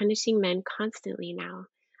patriarchy punishing men constantly now.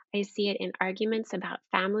 I see it in arguments about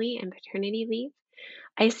family and paternity leave.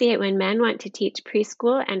 I see it when men want to teach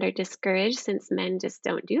preschool and are discouraged since men just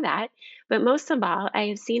don't do that. But most of all, I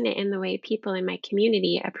have seen it in the way people in my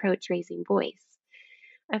community approach raising boys.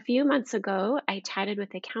 A few months ago, I chatted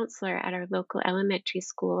with a counselor at our local elementary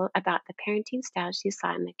school about the parenting style she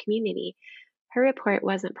saw in the community. Her report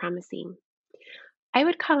wasn't promising. "I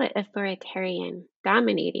would call it authoritarian,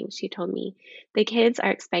 dominating," she told me. "The kids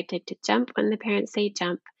are expected to jump when the parents say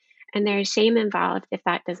jump, and there is shame involved if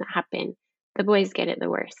that doesn't happen. The boys get it the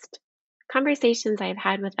worst." Conversations I've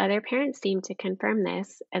had with other parents seem to confirm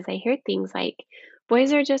this, as I hear things like,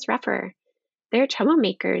 "Boys are just rougher. They're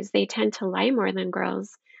troublemakers. They tend to lie more than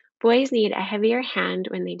girls. Boys need a heavier hand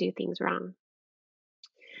when they do things wrong."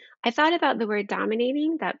 I thought about the word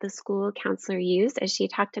dominating that the school counselor used as she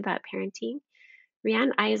talked about parenting.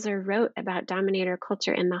 Riane Eisler wrote about dominator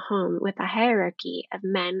culture in the home with a hierarchy of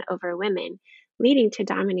men over women, leading to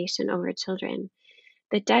domination over children.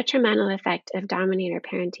 The detrimental effect of dominator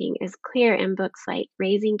parenting is clear in books like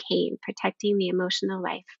Raising Cain, Protecting the Emotional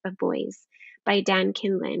Life of Boys by Dan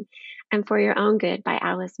Kindlin, and For Your Own Good by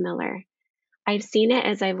Alice Miller. I've seen it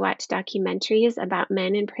as I've watched documentaries about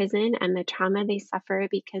men in prison and the trauma they suffer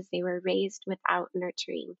because they were raised without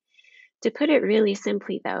nurturing. To put it really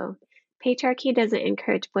simply, though, patriarchy doesn't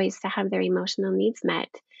encourage boys to have their emotional needs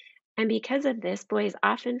met. And because of this, boys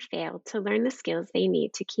often fail to learn the skills they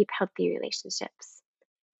need to keep healthy relationships.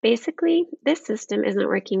 Basically, this system isn't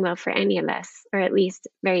working well for any of us, or at least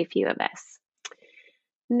very few of us.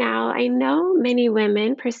 Now, I know many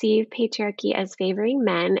women perceive patriarchy as favoring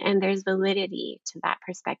men, and there's validity to that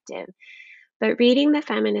perspective. But reading the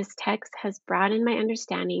feminist text has broadened my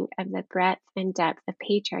understanding of the breadth and depth of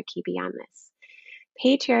patriarchy beyond this.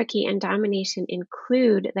 Patriarchy and domination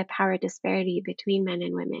include the power disparity between men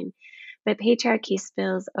and women, but patriarchy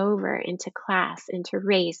spills over into class, into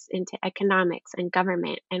race, into economics and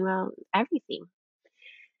government, and well, everything.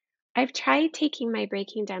 I've tried taking my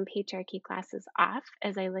Breaking Down Patriarchy classes off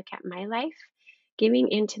as I look at my life, giving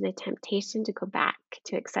into the temptation to go back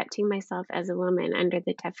to accepting myself as a woman under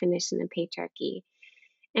the definition of patriarchy.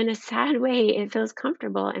 In a sad way, it feels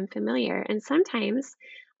comfortable and familiar, and sometimes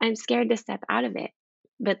I'm scared to step out of it.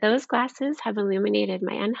 But those classes have illuminated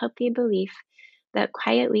my unhealthy belief that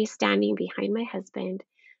quietly standing behind my husband,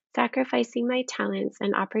 sacrificing my talents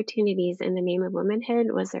and opportunities in the name of womanhood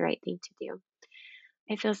was the right thing to do.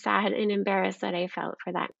 I feel sad and embarrassed that I felt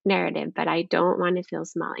for that narrative, but I don't want to feel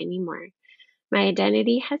small anymore. My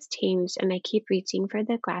identity has changed, and I keep reaching for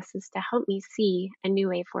the glasses to help me see a new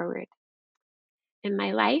way forward. In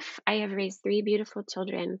my life, I have raised 3 beautiful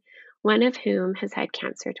children, one of whom has had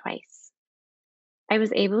cancer twice. I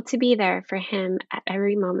was able to be there for him at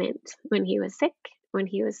every moment when he was sick, when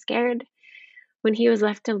he was scared, when he was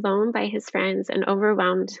left alone by his friends and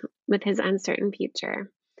overwhelmed with his uncertain future.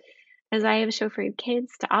 As I have chauffeured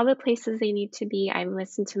kids to all the places they need to be, I've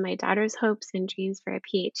listened to my daughter's hopes and dreams for a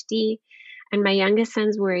PhD and my youngest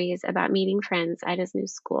son's worries about meeting friends at his new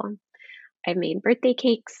school. I've made birthday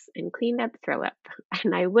cakes and cleaned up throw up,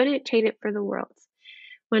 and I wouldn't trade it for the world.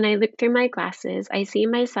 When I look through my glasses, I see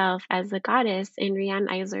myself as the goddess in Riane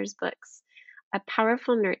Eisler's books, a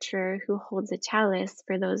powerful nurturer who holds a chalice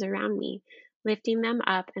for those around me, lifting them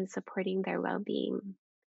up and supporting their well-being.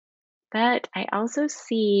 But I also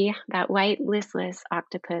see that white, listless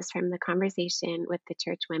octopus from the conversation with the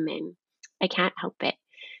church women. I can't help it.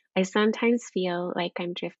 I sometimes feel like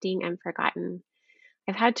I'm drifting and forgotten.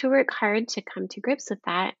 I've had to work hard to come to grips with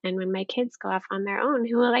that, and when my kids go off on their own,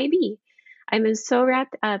 who will I be? I've been so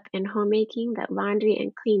wrapped up in homemaking that laundry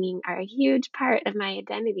and cleaning are a huge part of my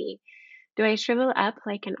identity. Do I shrivel up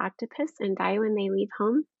like an octopus and die when they leave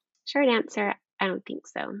home? Short answer, I don't think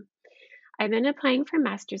so. I've been applying for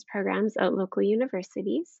master's programs at local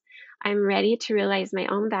universities. I'm ready to realize my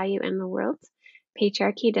own value in the world.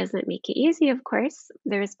 Patriarchy doesn't make it easy, of course.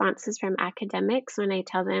 The responses from academics when I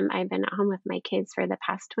tell them I've been at home with my kids for the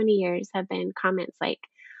past 20 years have been comments like,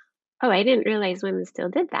 "Oh, I didn't realize women still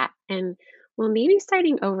did that," and "well, maybe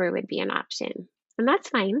starting over would be an option." And that's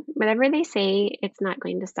fine. Whatever they say, it's not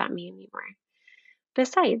going to stop me anymore.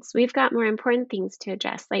 Besides, we've got more important things to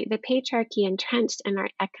address, like the patriarchy entrenched in our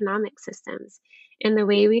economic systems, in the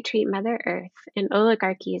way we treat Mother Earth, in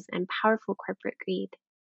oligarchies and powerful corporate greed.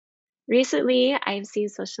 Recently, I've seen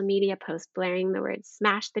social media posts blaring the words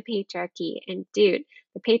 "smash the patriarchy" and "dude,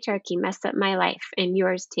 the patriarchy messed up my life and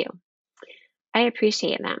yours too." I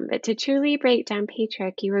appreciate them, but to truly break down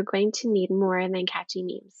patriarchy, we're going to need more than catchy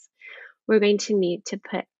memes. We're going to need to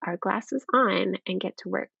put our glasses on and get to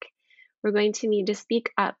work. We're going to need to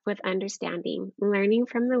speak up with understanding, learning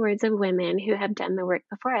from the words of women who have done the work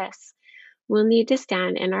before us. We'll need to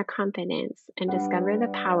stand in our confidence and discover the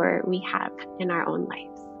power we have in our own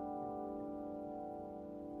lives.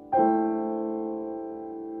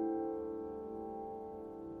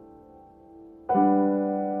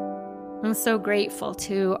 I'm so grateful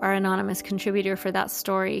to our anonymous contributor for that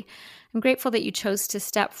story. I'm grateful that you chose to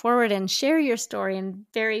step forward and share your story, and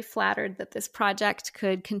very flattered that this project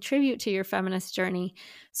could contribute to your feminist journey.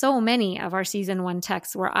 So many of our season 1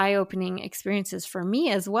 texts were eye-opening experiences for me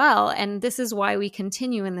as well, and this is why we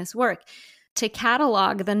continue in this work, to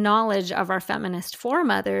catalog the knowledge of our feminist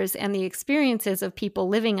foremothers and the experiences of people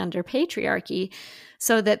living under patriarchy,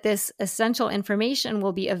 so that this essential information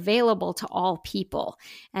will be available to all people,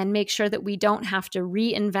 and make sure that we don't have to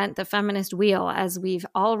reinvent the feminist wheel as we've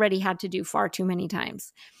already had to do far too many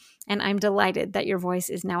times. And I'm delighted that your voice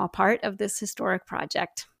is now a part of this historic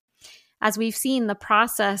project. As we've seen, the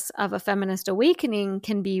process of a feminist awakening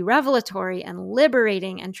can be revelatory and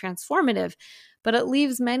liberating and transformative, but it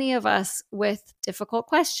leaves many of us with difficult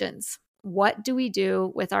questions. What do we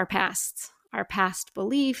do with our pasts, our past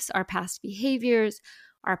beliefs, our past behaviors,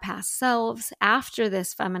 our past selves after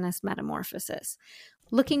this feminist metamorphosis?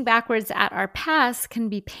 Looking backwards at our past can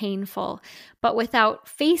be painful, but without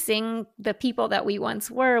facing the people that we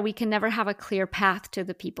once were, we can never have a clear path to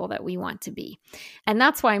the people that we want to be. And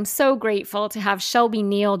that's why I'm so grateful to have Shelby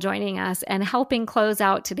Neal joining us and helping close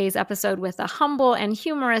out today's episode with a humble and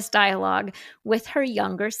humorous dialogue with her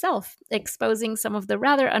younger self, exposing some of the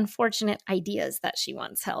rather unfortunate ideas that she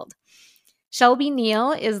once held. Shelby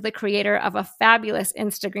Neal is the creator of a fabulous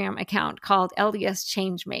Instagram account called LDS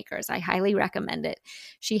Changemakers. I highly recommend it.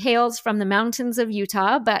 She hails from the mountains of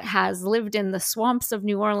Utah, but has lived in the swamps of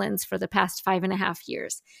New Orleans for the past 5.5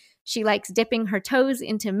 years. She likes dipping her toes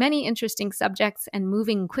into many interesting subjects and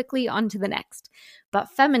moving quickly on to the next.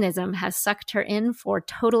 But feminism has sucked her in for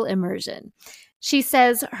total immersion. She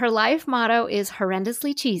says her life motto is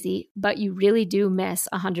horrendously cheesy, but you really do miss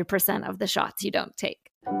 100% of the shots you don't take.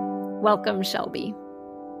 Welcome, Shelby.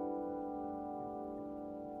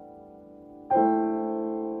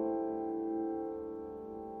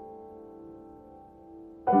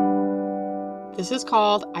 This is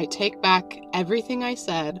called I Take Back Everything I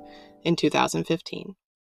Said in 2015.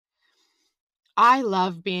 I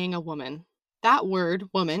love being a woman. That word,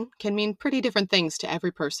 woman, can mean pretty different things to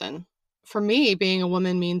every person. For me, being a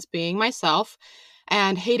woman means being myself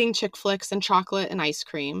and hating chick flicks and chocolate and ice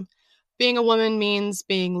cream. Being a woman means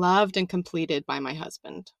being loved and completed by my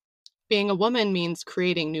husband. Being a woman means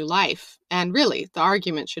creating new life. And really, the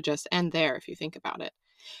argument should just end there if you think about it.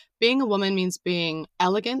 Being a woman means being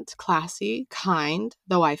elegant, classy, kind,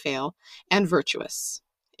 though I fail, and virtuous.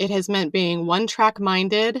 It has meant being one-track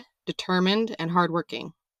minded, determined, and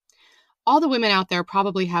hardworking. All the women out there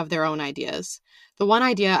probably have their own ideas. The one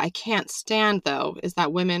idea I can't stand, though, is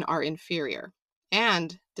that women are inferior.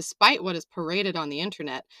 And despite what is paraded on the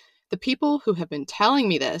internet, the people who have been telling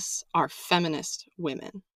me this are feminist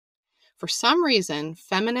women. For some reason,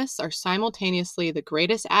 feminists are simultaneously the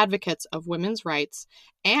greatest advocates of women's rights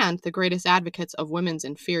and the greatest advocates of women's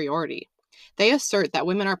inferiority. They assert that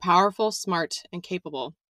women are powerful, smart, and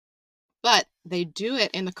capable. But they do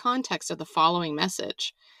it in the context of the following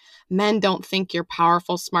message. Men don't think you're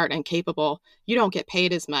powerful, smart, and capable. You don't get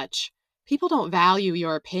paid as much. People don't value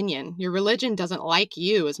your opinion. Your religion doesn't like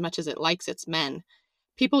you as much as it likes its men.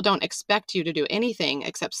 People don't expect you to do anything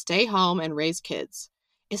except stay home and raise kids.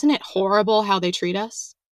 Isn't it horrible how they treat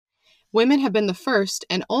us? Women have been the first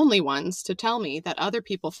and only ones to tell me that other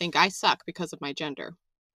people think I suck because of my gender.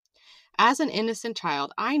 As an innocent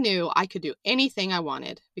child, I knew I could do anything I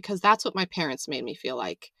wanted because that's what my parents made me feel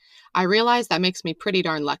like. I realize that makes me pretty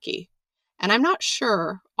darn lucky. And I'm not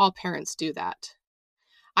sure all parents do that.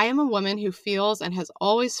 I am a woman who feels and has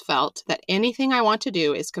always felt that anything I want to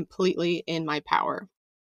do is completely in my power.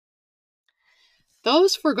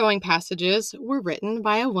 Those foregoing passages were written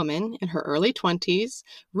by a woman in her early 20s,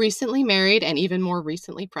 recently married and even more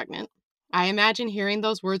recently pregnant. I imagine hearing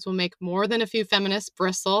those words will make more than a few feminists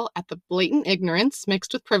bristle at the blatant ignorance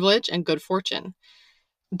mixed with privilege and good fortune.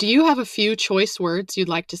 Do you have a few choice words you'd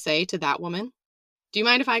like to say to that woman? Do you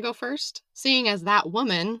mind if I go first? Seeing as that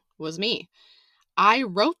woman was me. I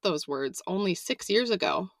wrote those words only 6 years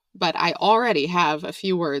ago, but I already have a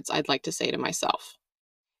few words I'd like to say to myself.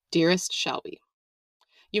 Dearest Shelby.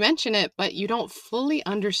 You mention it, but you don't fully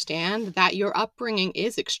understand that your upbringing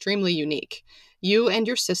is extremely unique. You and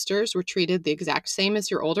your sisters were treated the exact same as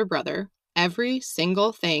your older brother. Every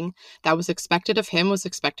single thing that was expected of him was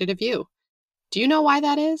expected of you. Do you know why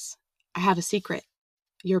that is? I have a secret.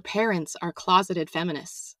 Your parents are closeted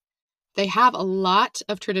feminists. They have a lot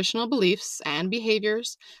of traditional beliefs and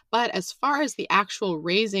behaviors, but as far as the actual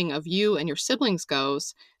raising of you and your siblings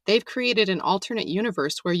goes, they've created an alternate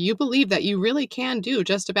universe where you believe that you really can do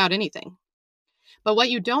just about anything. But what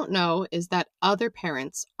you don't know is that other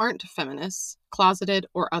parents aren't feminists, closeted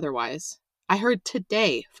or otherwise. I heard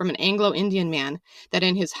today from an Anglo-Indian man that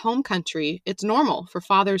in his home country, it's normal for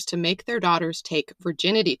fathers to make their daughters take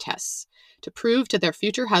virginity tests to prove to their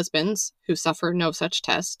future husbands, who suffer no such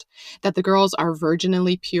test, that the girls are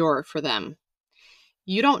virginally pure for them.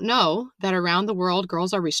 You don't know that around the world,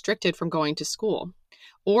 girls are restricted from going to school,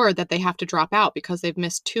 or that they have to drop out because they've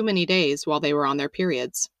missed too many days while they were on their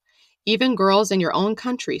periods. Even girls in your own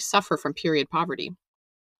country suffer from period poverty.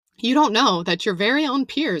 You don't know that your very own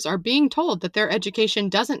peers are being told that their education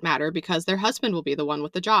doesn't matter because their husband will be the one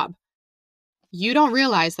with the job. You don't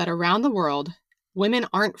realize that around the world, women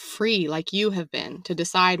aren't free like you have been to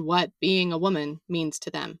decide what being a woman means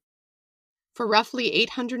to them. For roughly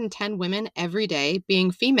 810 women every day,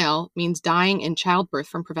 being female means dying in childbirth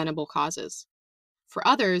from preventable causes. For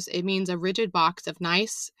others, it means a rigid box of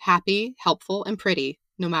nice, happy, helpful, and pretty,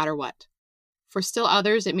 no matter what. For still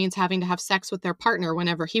others, it means having to have sex with their partner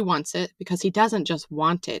whenever he wants it, because he doesn't just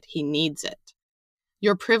want it, he needs it.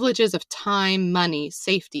 Your privileges of time, money,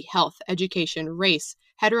 safety, health, education, race,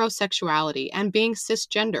 heterosexuality, and being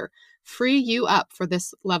cisgender free you up for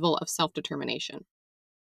this level of self-determination.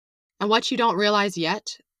 And what you don't realize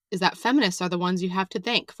yet is that feminists are the ones you have to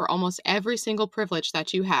thank for almost every single privilege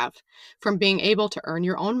that you have, from being able to earn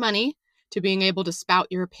your own money to being able to spout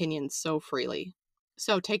your opinions so freely.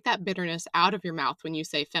 So take that bitterness out of your mouth when you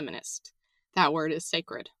say feminist. That word is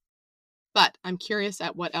sacred. But I'm curious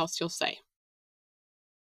at what else you'll say.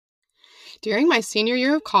 During my senior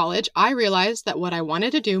year of college, I realized that what I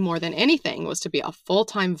wanted to do more than anything was to be a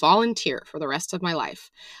full-time volunteer for the rest of my life.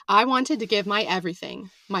 I wanted to give my everything,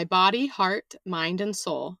 my body, heart, mind, and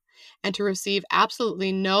soul, and to receive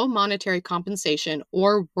absolutely no monetary compensation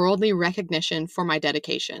or worldly recognition for my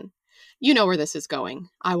dedication. You know where this is going.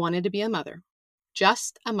 I wanted to be a mother.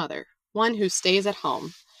 Just a mother, one who stays at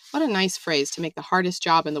home. What a nice phrase to make the hardest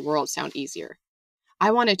job in the world sound easier.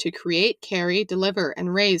 I wanted to create, carry, deliver,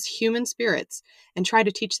 and raise human spirits and try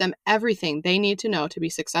to teach them everything they need to know to be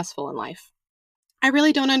successful in life. I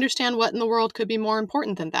really don't understand what in the world could be more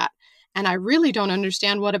important than that, and I really don't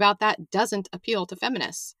understand what about that doesn't appeal to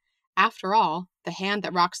feminists. After all, the hand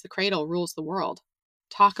that rocks the cradle rules the world.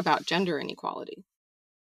 Talk about gender inequality.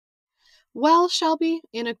 Well, Shelby,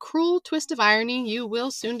 in a cruel twist of irony, you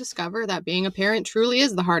will soon discover that being a parent truly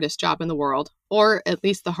is the hardest job in the world, or at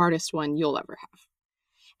least the hardest one you'll ever have.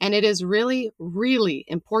 And it is really, really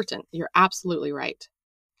important. You're absolutely right.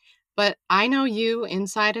 But I know you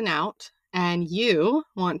inside and out, and you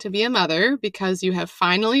want to be a mother because you have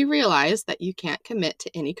finally realized that you can't commit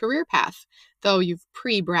to any career path, though you've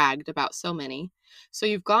pre-bragged about so many. So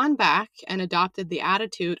you've gone back and adopted the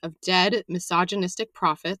attitude of dead, misogynistic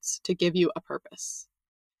prophets to give you a purpose.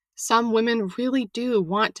 Some women really do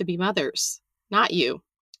want to be mothers, not you.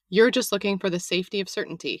 You're just looking for the safety of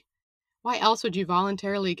certainty. Why else would you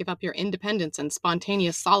voluntarily give up your independence and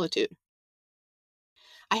spontaneous solitude?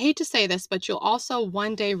 I hate to say this, but you'll also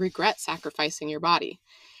one day regret sacrificing your body.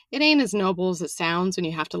 It ain't as noble as it sounds when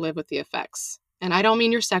you have to live with the effects. And I don't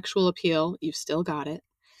mean your sexual appeal, you've still got it.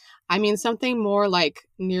 I mean something more like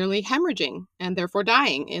nearly hemorrhaging and therefore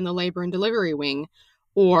dying in the labor and delivery wing,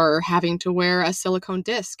 or having to wear a silicone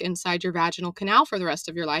disc inside your vaginal canal for the rest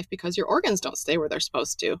of your life because your organs don't stay where they're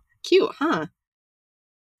supposed to. Cute, huh?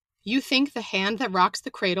 You think the hand that rocks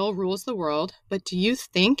the cradle rules the world, but do you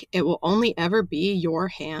think it will only ever be your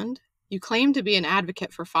hand? You claim to be an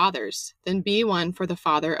advocate for fathers, then be one for the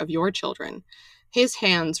father of your children. His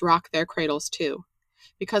hands rock their cradles too.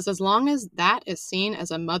 Because as long as that is seen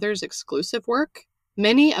as a mother's exclusive work,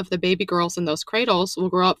 many of the baby girls in those cradles will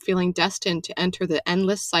grow up feeling destined to enter the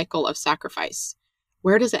endless cycle of sacrifice.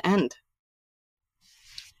 Where does it end?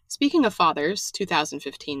 Speaking of fathers,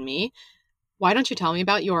 2015 me, why don't you tell me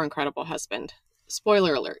about your incredible husband?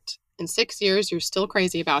 Spoiler alert. In 6 years, you're still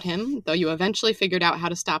crazy about him, though you eventually figured out how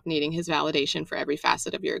to stop needing his validation for every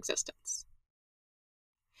facet of your existence.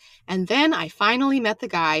 And then I finally met the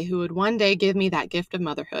guy who would one day give me that gift of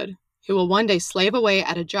motherhood, who will one day slave away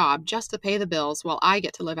at a job just to pay the bills while I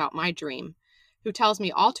get to live out my dream, who tells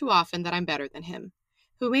me all too often that I'm better than him,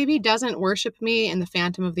 who maybe doesn't worship me in the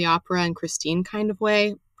Phantom of the Opera and Christine kind of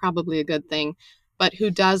way, probably a good thing, but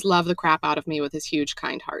who does love the crap out of me with his huge,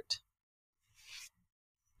 kind heart.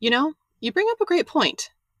 You know, you bring up a great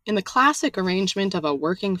point. In the classic arrangement of a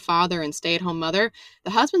working father and stay-at-home mother,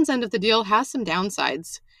 the husband's end of the deal has some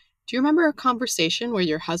downsides. Do you remember a conversation where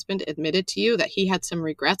your husband admitted to you that he had some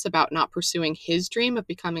regrets about not pursuing his dream of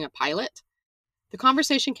becoming a pilot? The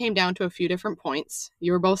conversation came down to a few different points.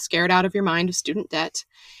 You were both scared out of your mind of student debt,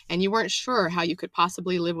 and you weren't sure how you could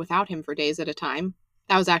possibly live without him for days at a time.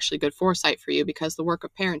 That was actually good foresight for you because the work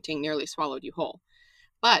of parenting nearly swallowed you whole.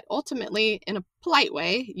 But ultimately, in a polite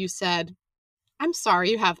way, you said, I'm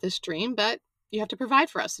sorry you have this dream, but you have to provide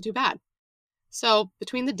for us, so too bad. So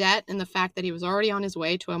between the debt and the fact that he was already on his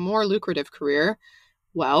way to a more lucrative career,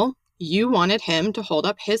 well, you wanted him to hold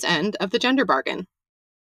up his end of the gender bargain.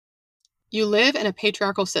 You live in a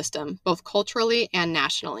patriarchal system, both culturally and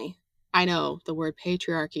nationally. I know the word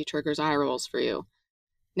patriarchy triggers eye rolls for you.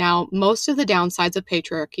 Now, most of the downsides of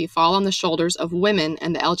patriarchy fall on the shoulders of women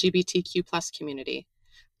and the LGBTQ+ community.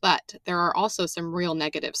 But there are also some real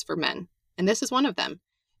negatives for men, and this is one of them.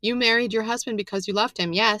 You married your husband because you loved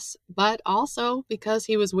him, yes, but also because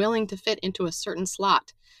he was willing to fit into a certain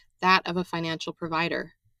slot, that of a financial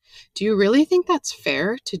provider. Do you really think that's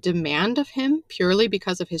fair to demand of him purely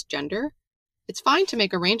because of his gender? It's fine to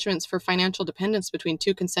make arrangements for financial dependence between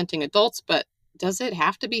two consenting adults, but does it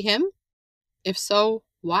have to be him? If so,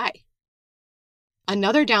 why?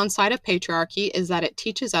 Another downside of patriarchy is that it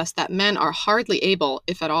teaches us that men are hardly able,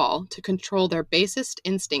 if at all, to control their basest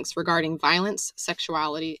instincts regarding violence,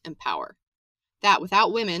 sexuality, and power. That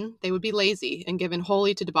without women, they would be lazy and given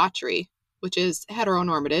wholly to debauchery, which is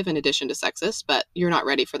heteronormative in addition to sexist, but you're not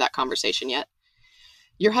ready for that conversation yet.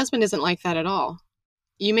 Your husband isn't like that at all.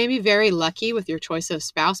 You may be very lucky with your choice of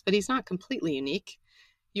spouse, but he's not completely unique.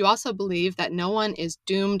 You also believe that no one is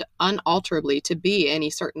doomed unalterably to be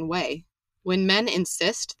any certain way. When men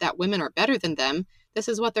insist that women are better than them, this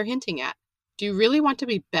is what they're hinting at. Do you really want to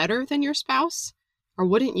be better than your spouse? Or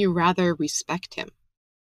wouldn't you rather respect him?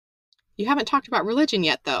 You haven't talked about religion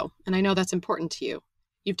yet, though, and I know that's important to you.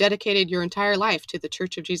 You've dedicated your entire life to the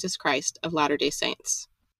Church of Jesus Christ of Latter-day Saints.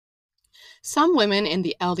 Some women in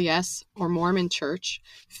the LDS or Mormon church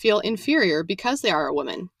feel inferior because they are a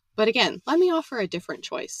woman. But again, let me offer a different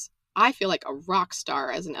choice. I feel like a rock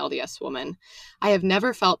star as an LDS woman. I have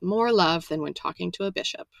never felt more love than when talking to a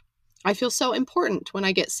bishop. I feel so important when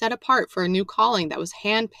I get set apart for a new calling that was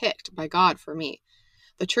handpicked by God for me.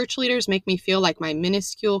 The church leaders make me feel like my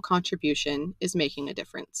minuscule contribution is making a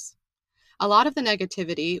difference. A lot of the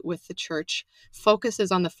negativity with the church focuses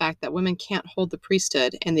on the fact that women can't hold the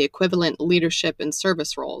priesthood and the equivalent leadership and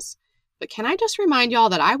service roles. But can I just remind y'all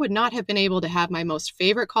that I would not have been able to have my most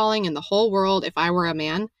favorite calling in the whole world if I were a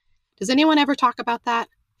man? Does anyone ever talk about that?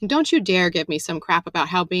 And don't you dare give me some crap about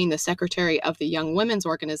how being the secretary of the Young Women's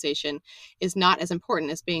Organization is not as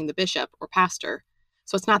important as being the bishop or pastor.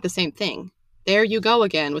 So it's not the same thing. There you go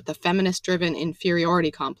again with the feminist-driven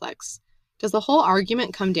inferiority complex. Does the whole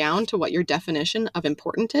argument come down to what your definition of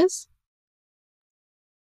important is?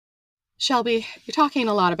 Shelby, you're talking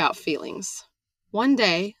a lot about feelings. One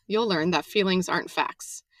day, you'll learn that feelings aren't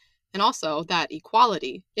facts, and also that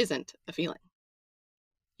equality isn't a feeling.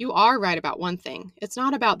 You are right about one thing. It's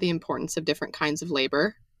not about the importance of different kinds of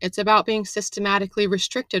labor. It's about being systematically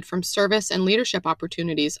restricted from service and leadership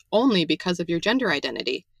opportunities only because of your gender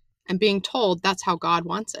identity, and being told that's how God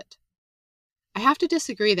wants it. I have to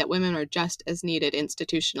disagree that women are just as needed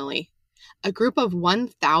institutionally. A group of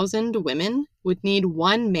 1,000 women would need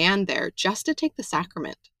one man there just to take the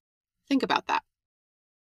sacrament. Think about that.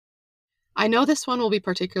 I know this one will be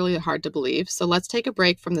particularly hard to believe, so let's take a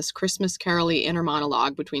break from this Christmas carol-y inner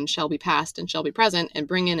monologue between Shelby past and Shelby present and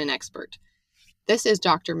bring in an expert. This is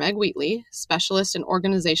Dr. Meg Wheatley, specialist in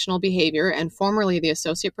organizational behavior and formerly the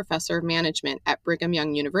Associate Professor of Management at Brigham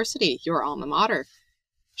Young University, your alma mater.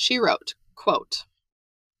 She wrote, quote,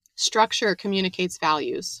 "Structure communicates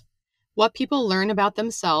values. What people learn about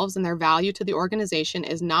themselves and their value to the organization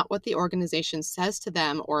is not what the organization says to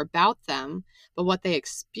them or about them, but what they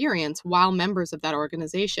experience while members of that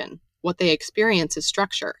organization. What they experience is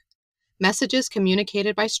structure. Messages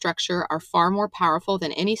communicated by structure are far more powerful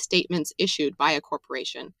than any statements issued by a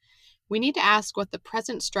corporation. We need to ask what the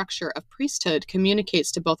present structure of priesthood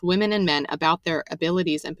communicates to both women and men about their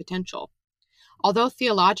abilities and potential. Although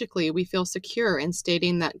theologically we feel secure in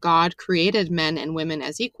stating that God created men and women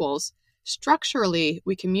as equals, structurally,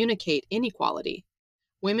 we communicate inequality.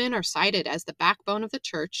 Women are cited as the backbone of the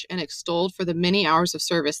church and extolled for the many hours of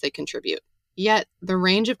service they contribute. Yet, the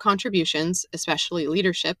range of contributions, especially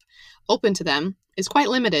leadership, open to them is quite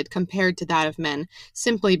limited compared to that of men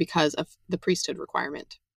simply because of the priesthood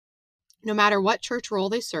requirement. No matter what church role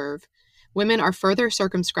they serve, women are further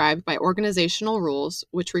circumscribed by organizational rules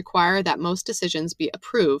which require that most decisions be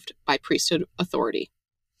approved by priesthood authority."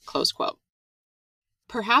 Close quote.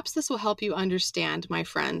 Perhaps this will help you understand, my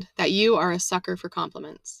friend, that you are a sucker for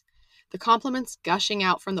compliments. The compliments gushing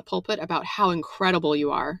out from the pulpit about how incredible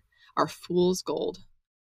you are fool's gold.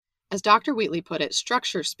 As Dr. Wheatley put it,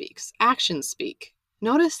 structure speaks, actions speak.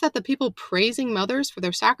 Notice that the people praising mothers for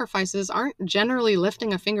their sacrifices aren't generally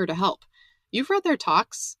lifting a finger to help. You've read their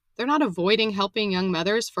talks. They're not avoiding helping young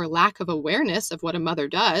mothers for lack of awareness of what a mother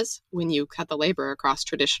does when you cut the labor across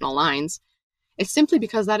traditional lines. It's simply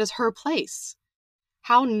because that is her place.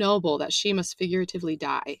 How noble that she must figuratively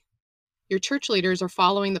die. Your church leaders are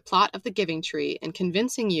following the plot of the giving tree and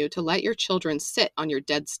convincing you to let your children sit on your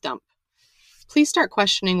dead stump. Please start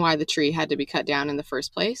questioning why the tree had to be cut down in the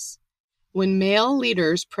first place. When male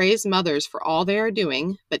leaders praise mothers for all they are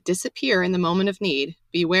doing, but disappear in the moment of need,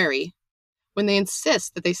 be wary. When they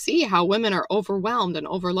insist that they see how women are overwhelmed and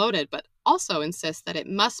overloaded, but also insist that it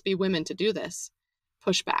must be women to do this,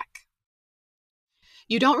 push back.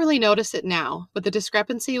 You don't really notice it now, but the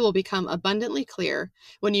discrepancy will become abundantly clear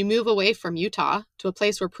when you move away from Utah to a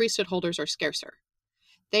place where priesthood holders are scarcer.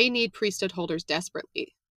 They need priesthood holders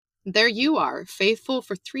desperately. There you are, faithful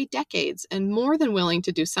for 3 decades and more than willing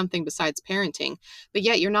to do something besides parenting, but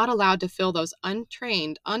yet you're not allowed to fill those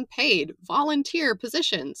untrained, unpaid, volunteer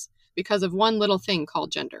positions because of one little thing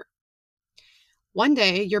called gender. One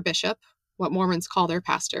day, your bishop, what Mormons call their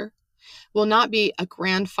pastor, will not be a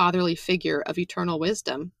grandfatherly figure of eternal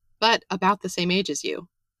wisdom, but about the same age as you.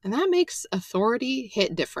 And that makes authority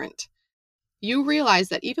hit different. You realize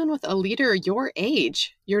that even with a leader your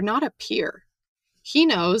age, you're not a peer. He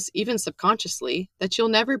knows, even subconsciously, that you'll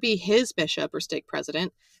never be his bishop or stake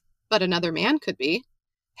president, but another man could be.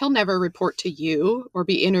 He'll never report to you or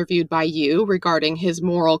be interviewed by you regarding his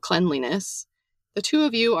moral cleanliness. The two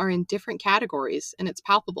of you are in different categories, and it's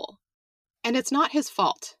palpable. And it's not his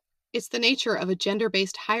fault. It's the nature of a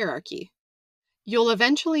gender-based hierarchy. You'll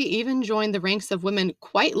eventually even join the ranks of women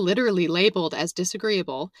quite literally labeled as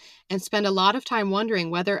disagreeable and spend a lot of time wondering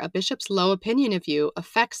whether a bishop's low opinion of you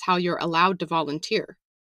affects how you're allowed to volunteer.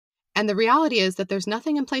 And the reality is that there's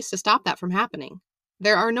nothing in place to stop that from happening.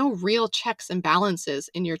 There are no real checks and balances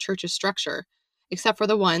in your church's structure, except for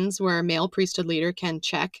the ones where a male priesthood leader can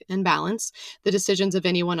check and balance the decisions of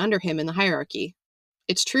anyone under him in the hierarchy.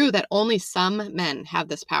 It's true that only some men have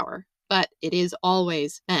this power, but it is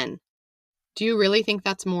always men. Do you really think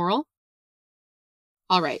that's moral?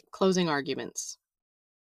 All right, closing arguments.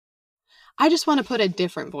 I just want to put a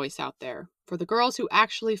different voice out there. For the girls who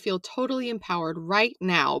actually feel totally empowered right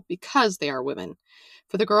now because they are women.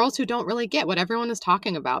 For the girls who don't really get what everyone is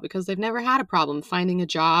talking about because they've never had a problem finding a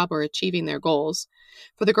job or achieving their goals.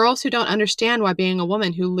 For the girls who don't understand why being a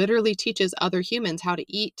woman who literally teaches other humans how to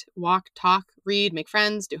eat, walk, talk, read, make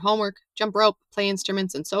friends, do homework, jump rope, play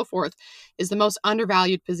instruments, and so forth is the most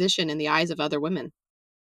undervalued position in the eyes of other women.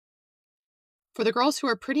 For the girls who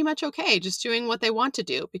are pretty much okay just doing what they want to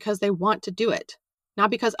do because they want to do it, not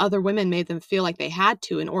because other women made them feel like they had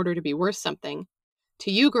to in order to be worth something. To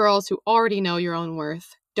you girls who already know your own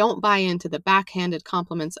worth, don't buy into the backhanded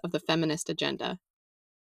compliments of the feminist agenda.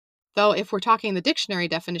 Though if we're talking the dictionary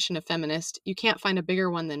definition of feminist, you can't find a bigger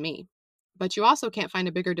one than me. But you also can't find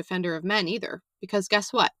a bigger defender of men either, because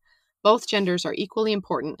guess what? Both genders are equally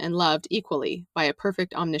important and loved equally by a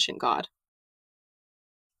perfect omniscient God.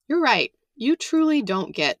 You're right. You truly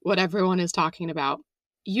don't get what everyone is talking about.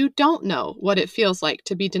 You don't know what it feels like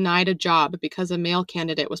to be denied a job because a male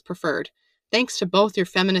candidate was preferred, thanks to both your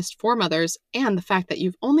feminist foremothers and the fact that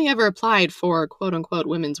you've only ever applied for quote-unquote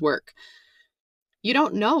women's work. You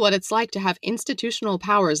don't know what it's like to have institutional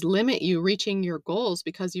powers limit you reaching your goals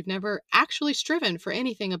because you've never actually striven for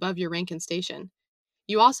anything above your rank and station.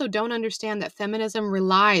 You also don't understand that feminism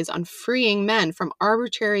relies on freeing men from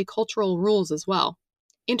arbitrary cultural rules as well.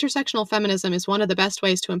 Intersectional feminism is one of the best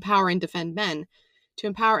ways to empower and defend men, to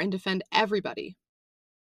empower and defend everybody.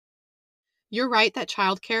 You're right that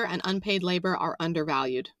childcare and unpaid labor are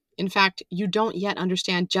undervalued. In fact, you don't yet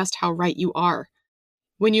understand just how right you are.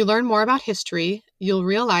 When you learn more about history, you'll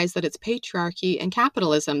realize that it's patriarchy and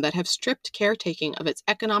capitalism that have stripped caretaking of its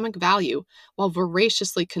economic value while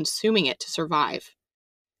voraciously consuming it to survive.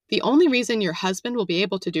 The only reason your husband will be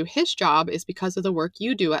able to do his job is because of the work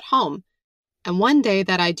you do at home. And one day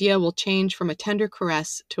that idea will change from a tender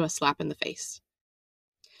caress to a slap in the face.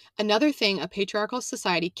 Another thing a patriarchal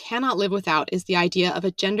society cannot live without is the idea of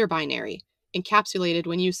a gender binary, encapsulated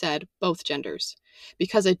when you said both genders.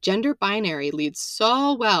 Because a gender binary leads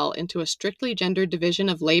so well into a strictly gendered division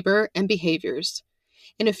of labor and behaviors.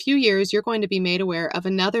 In a few years, you're going to be made aware of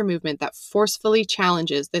another movement that forcefully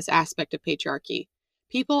challenges this aspect of patriarchy.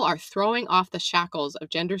 People are throwing off the shackles of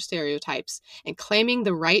gender stereotypes and claiming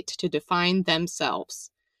the right to define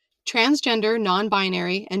themselves. Transgender,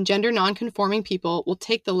 non-binary, and gender non-conforming people will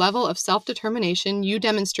take the level of self-determination you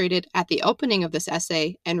demonstrated at the opening of this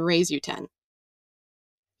essay and raise you 10.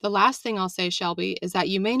 The last thing I'll say, Shelby, is that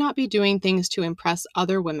you may not be doing things to impress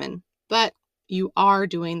other women, but you are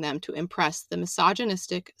doing them to impress the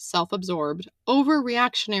misogynistic, self-absorbed,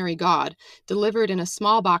 overreactionary God delivered in a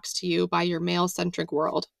small box to you by your male-centric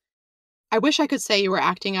world. I wish I could say you were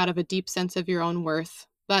acting out of a deep sense of your own worth,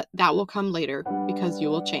 but that will come later because you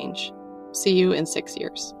will change. See you in 6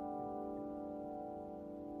 years.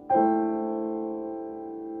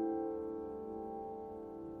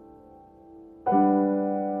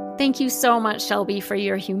 Thank you so much, Shelby, for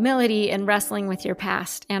your humility in wrestling with your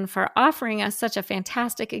past and for offering us such a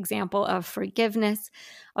fantastic example of forgiveness,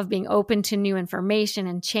 of being open to new information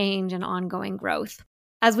and change and ongoing growth.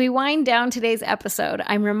 As we wind down today's episode,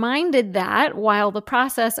 I'm reminded that while the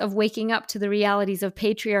process of waking up to the realities of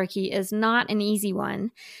patriarchy is not an easy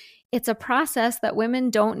one, it's a process that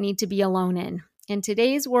women don't need to be alone in. In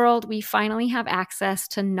today's world, we finally have access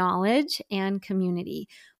to knowledge and community.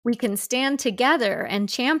 We can stand together and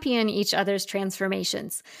champion each other's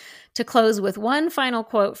transformations. To close with one final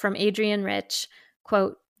quote from Adrienne Rich,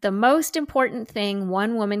 quote, "The most important thing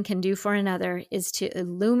one woman can do for another is to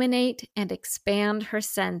illuminate and expand her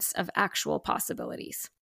sense of actual possibilities,"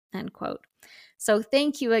 end quote. So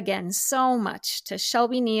thank you again so much to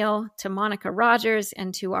Shelby Neal, to Monica Rogers,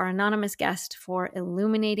 and to our anonymous guest for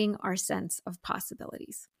illuminating our sense of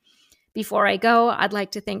possibilities. Before I go, I'd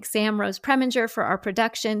like to thank Sam Rose Preminger for our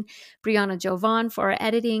production, Brianna Jovan for our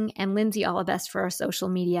editing, and Lindsay Allabest for our social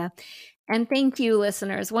media. And thank you,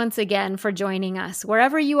 listeners, once again for joining us.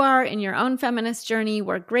 Wherever you are in your own feminist journey,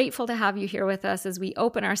 we're grateful to have you here with us as we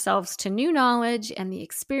open ourselves to new knowledge and the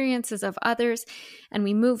experiences of others, and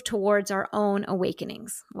we move towards our own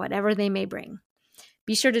awakenings, whatever they may bring.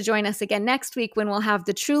 Be sure to join us again next week when we'll have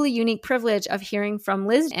the truly unique privilege of hearing from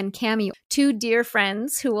Liz and Cami, two dear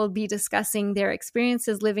friends who will be discussing their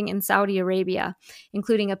experiences living in Saudi Arabia,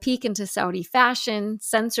 including a peek into Saudi fashion,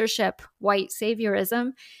 censorship, white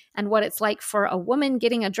saviorism, and what it's like for a woman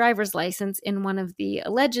getting a driver's license in one of the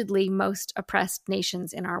allegedly most oppressed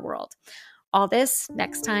nations in our world. All this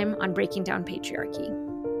next time on Breaking Down Patriarchy.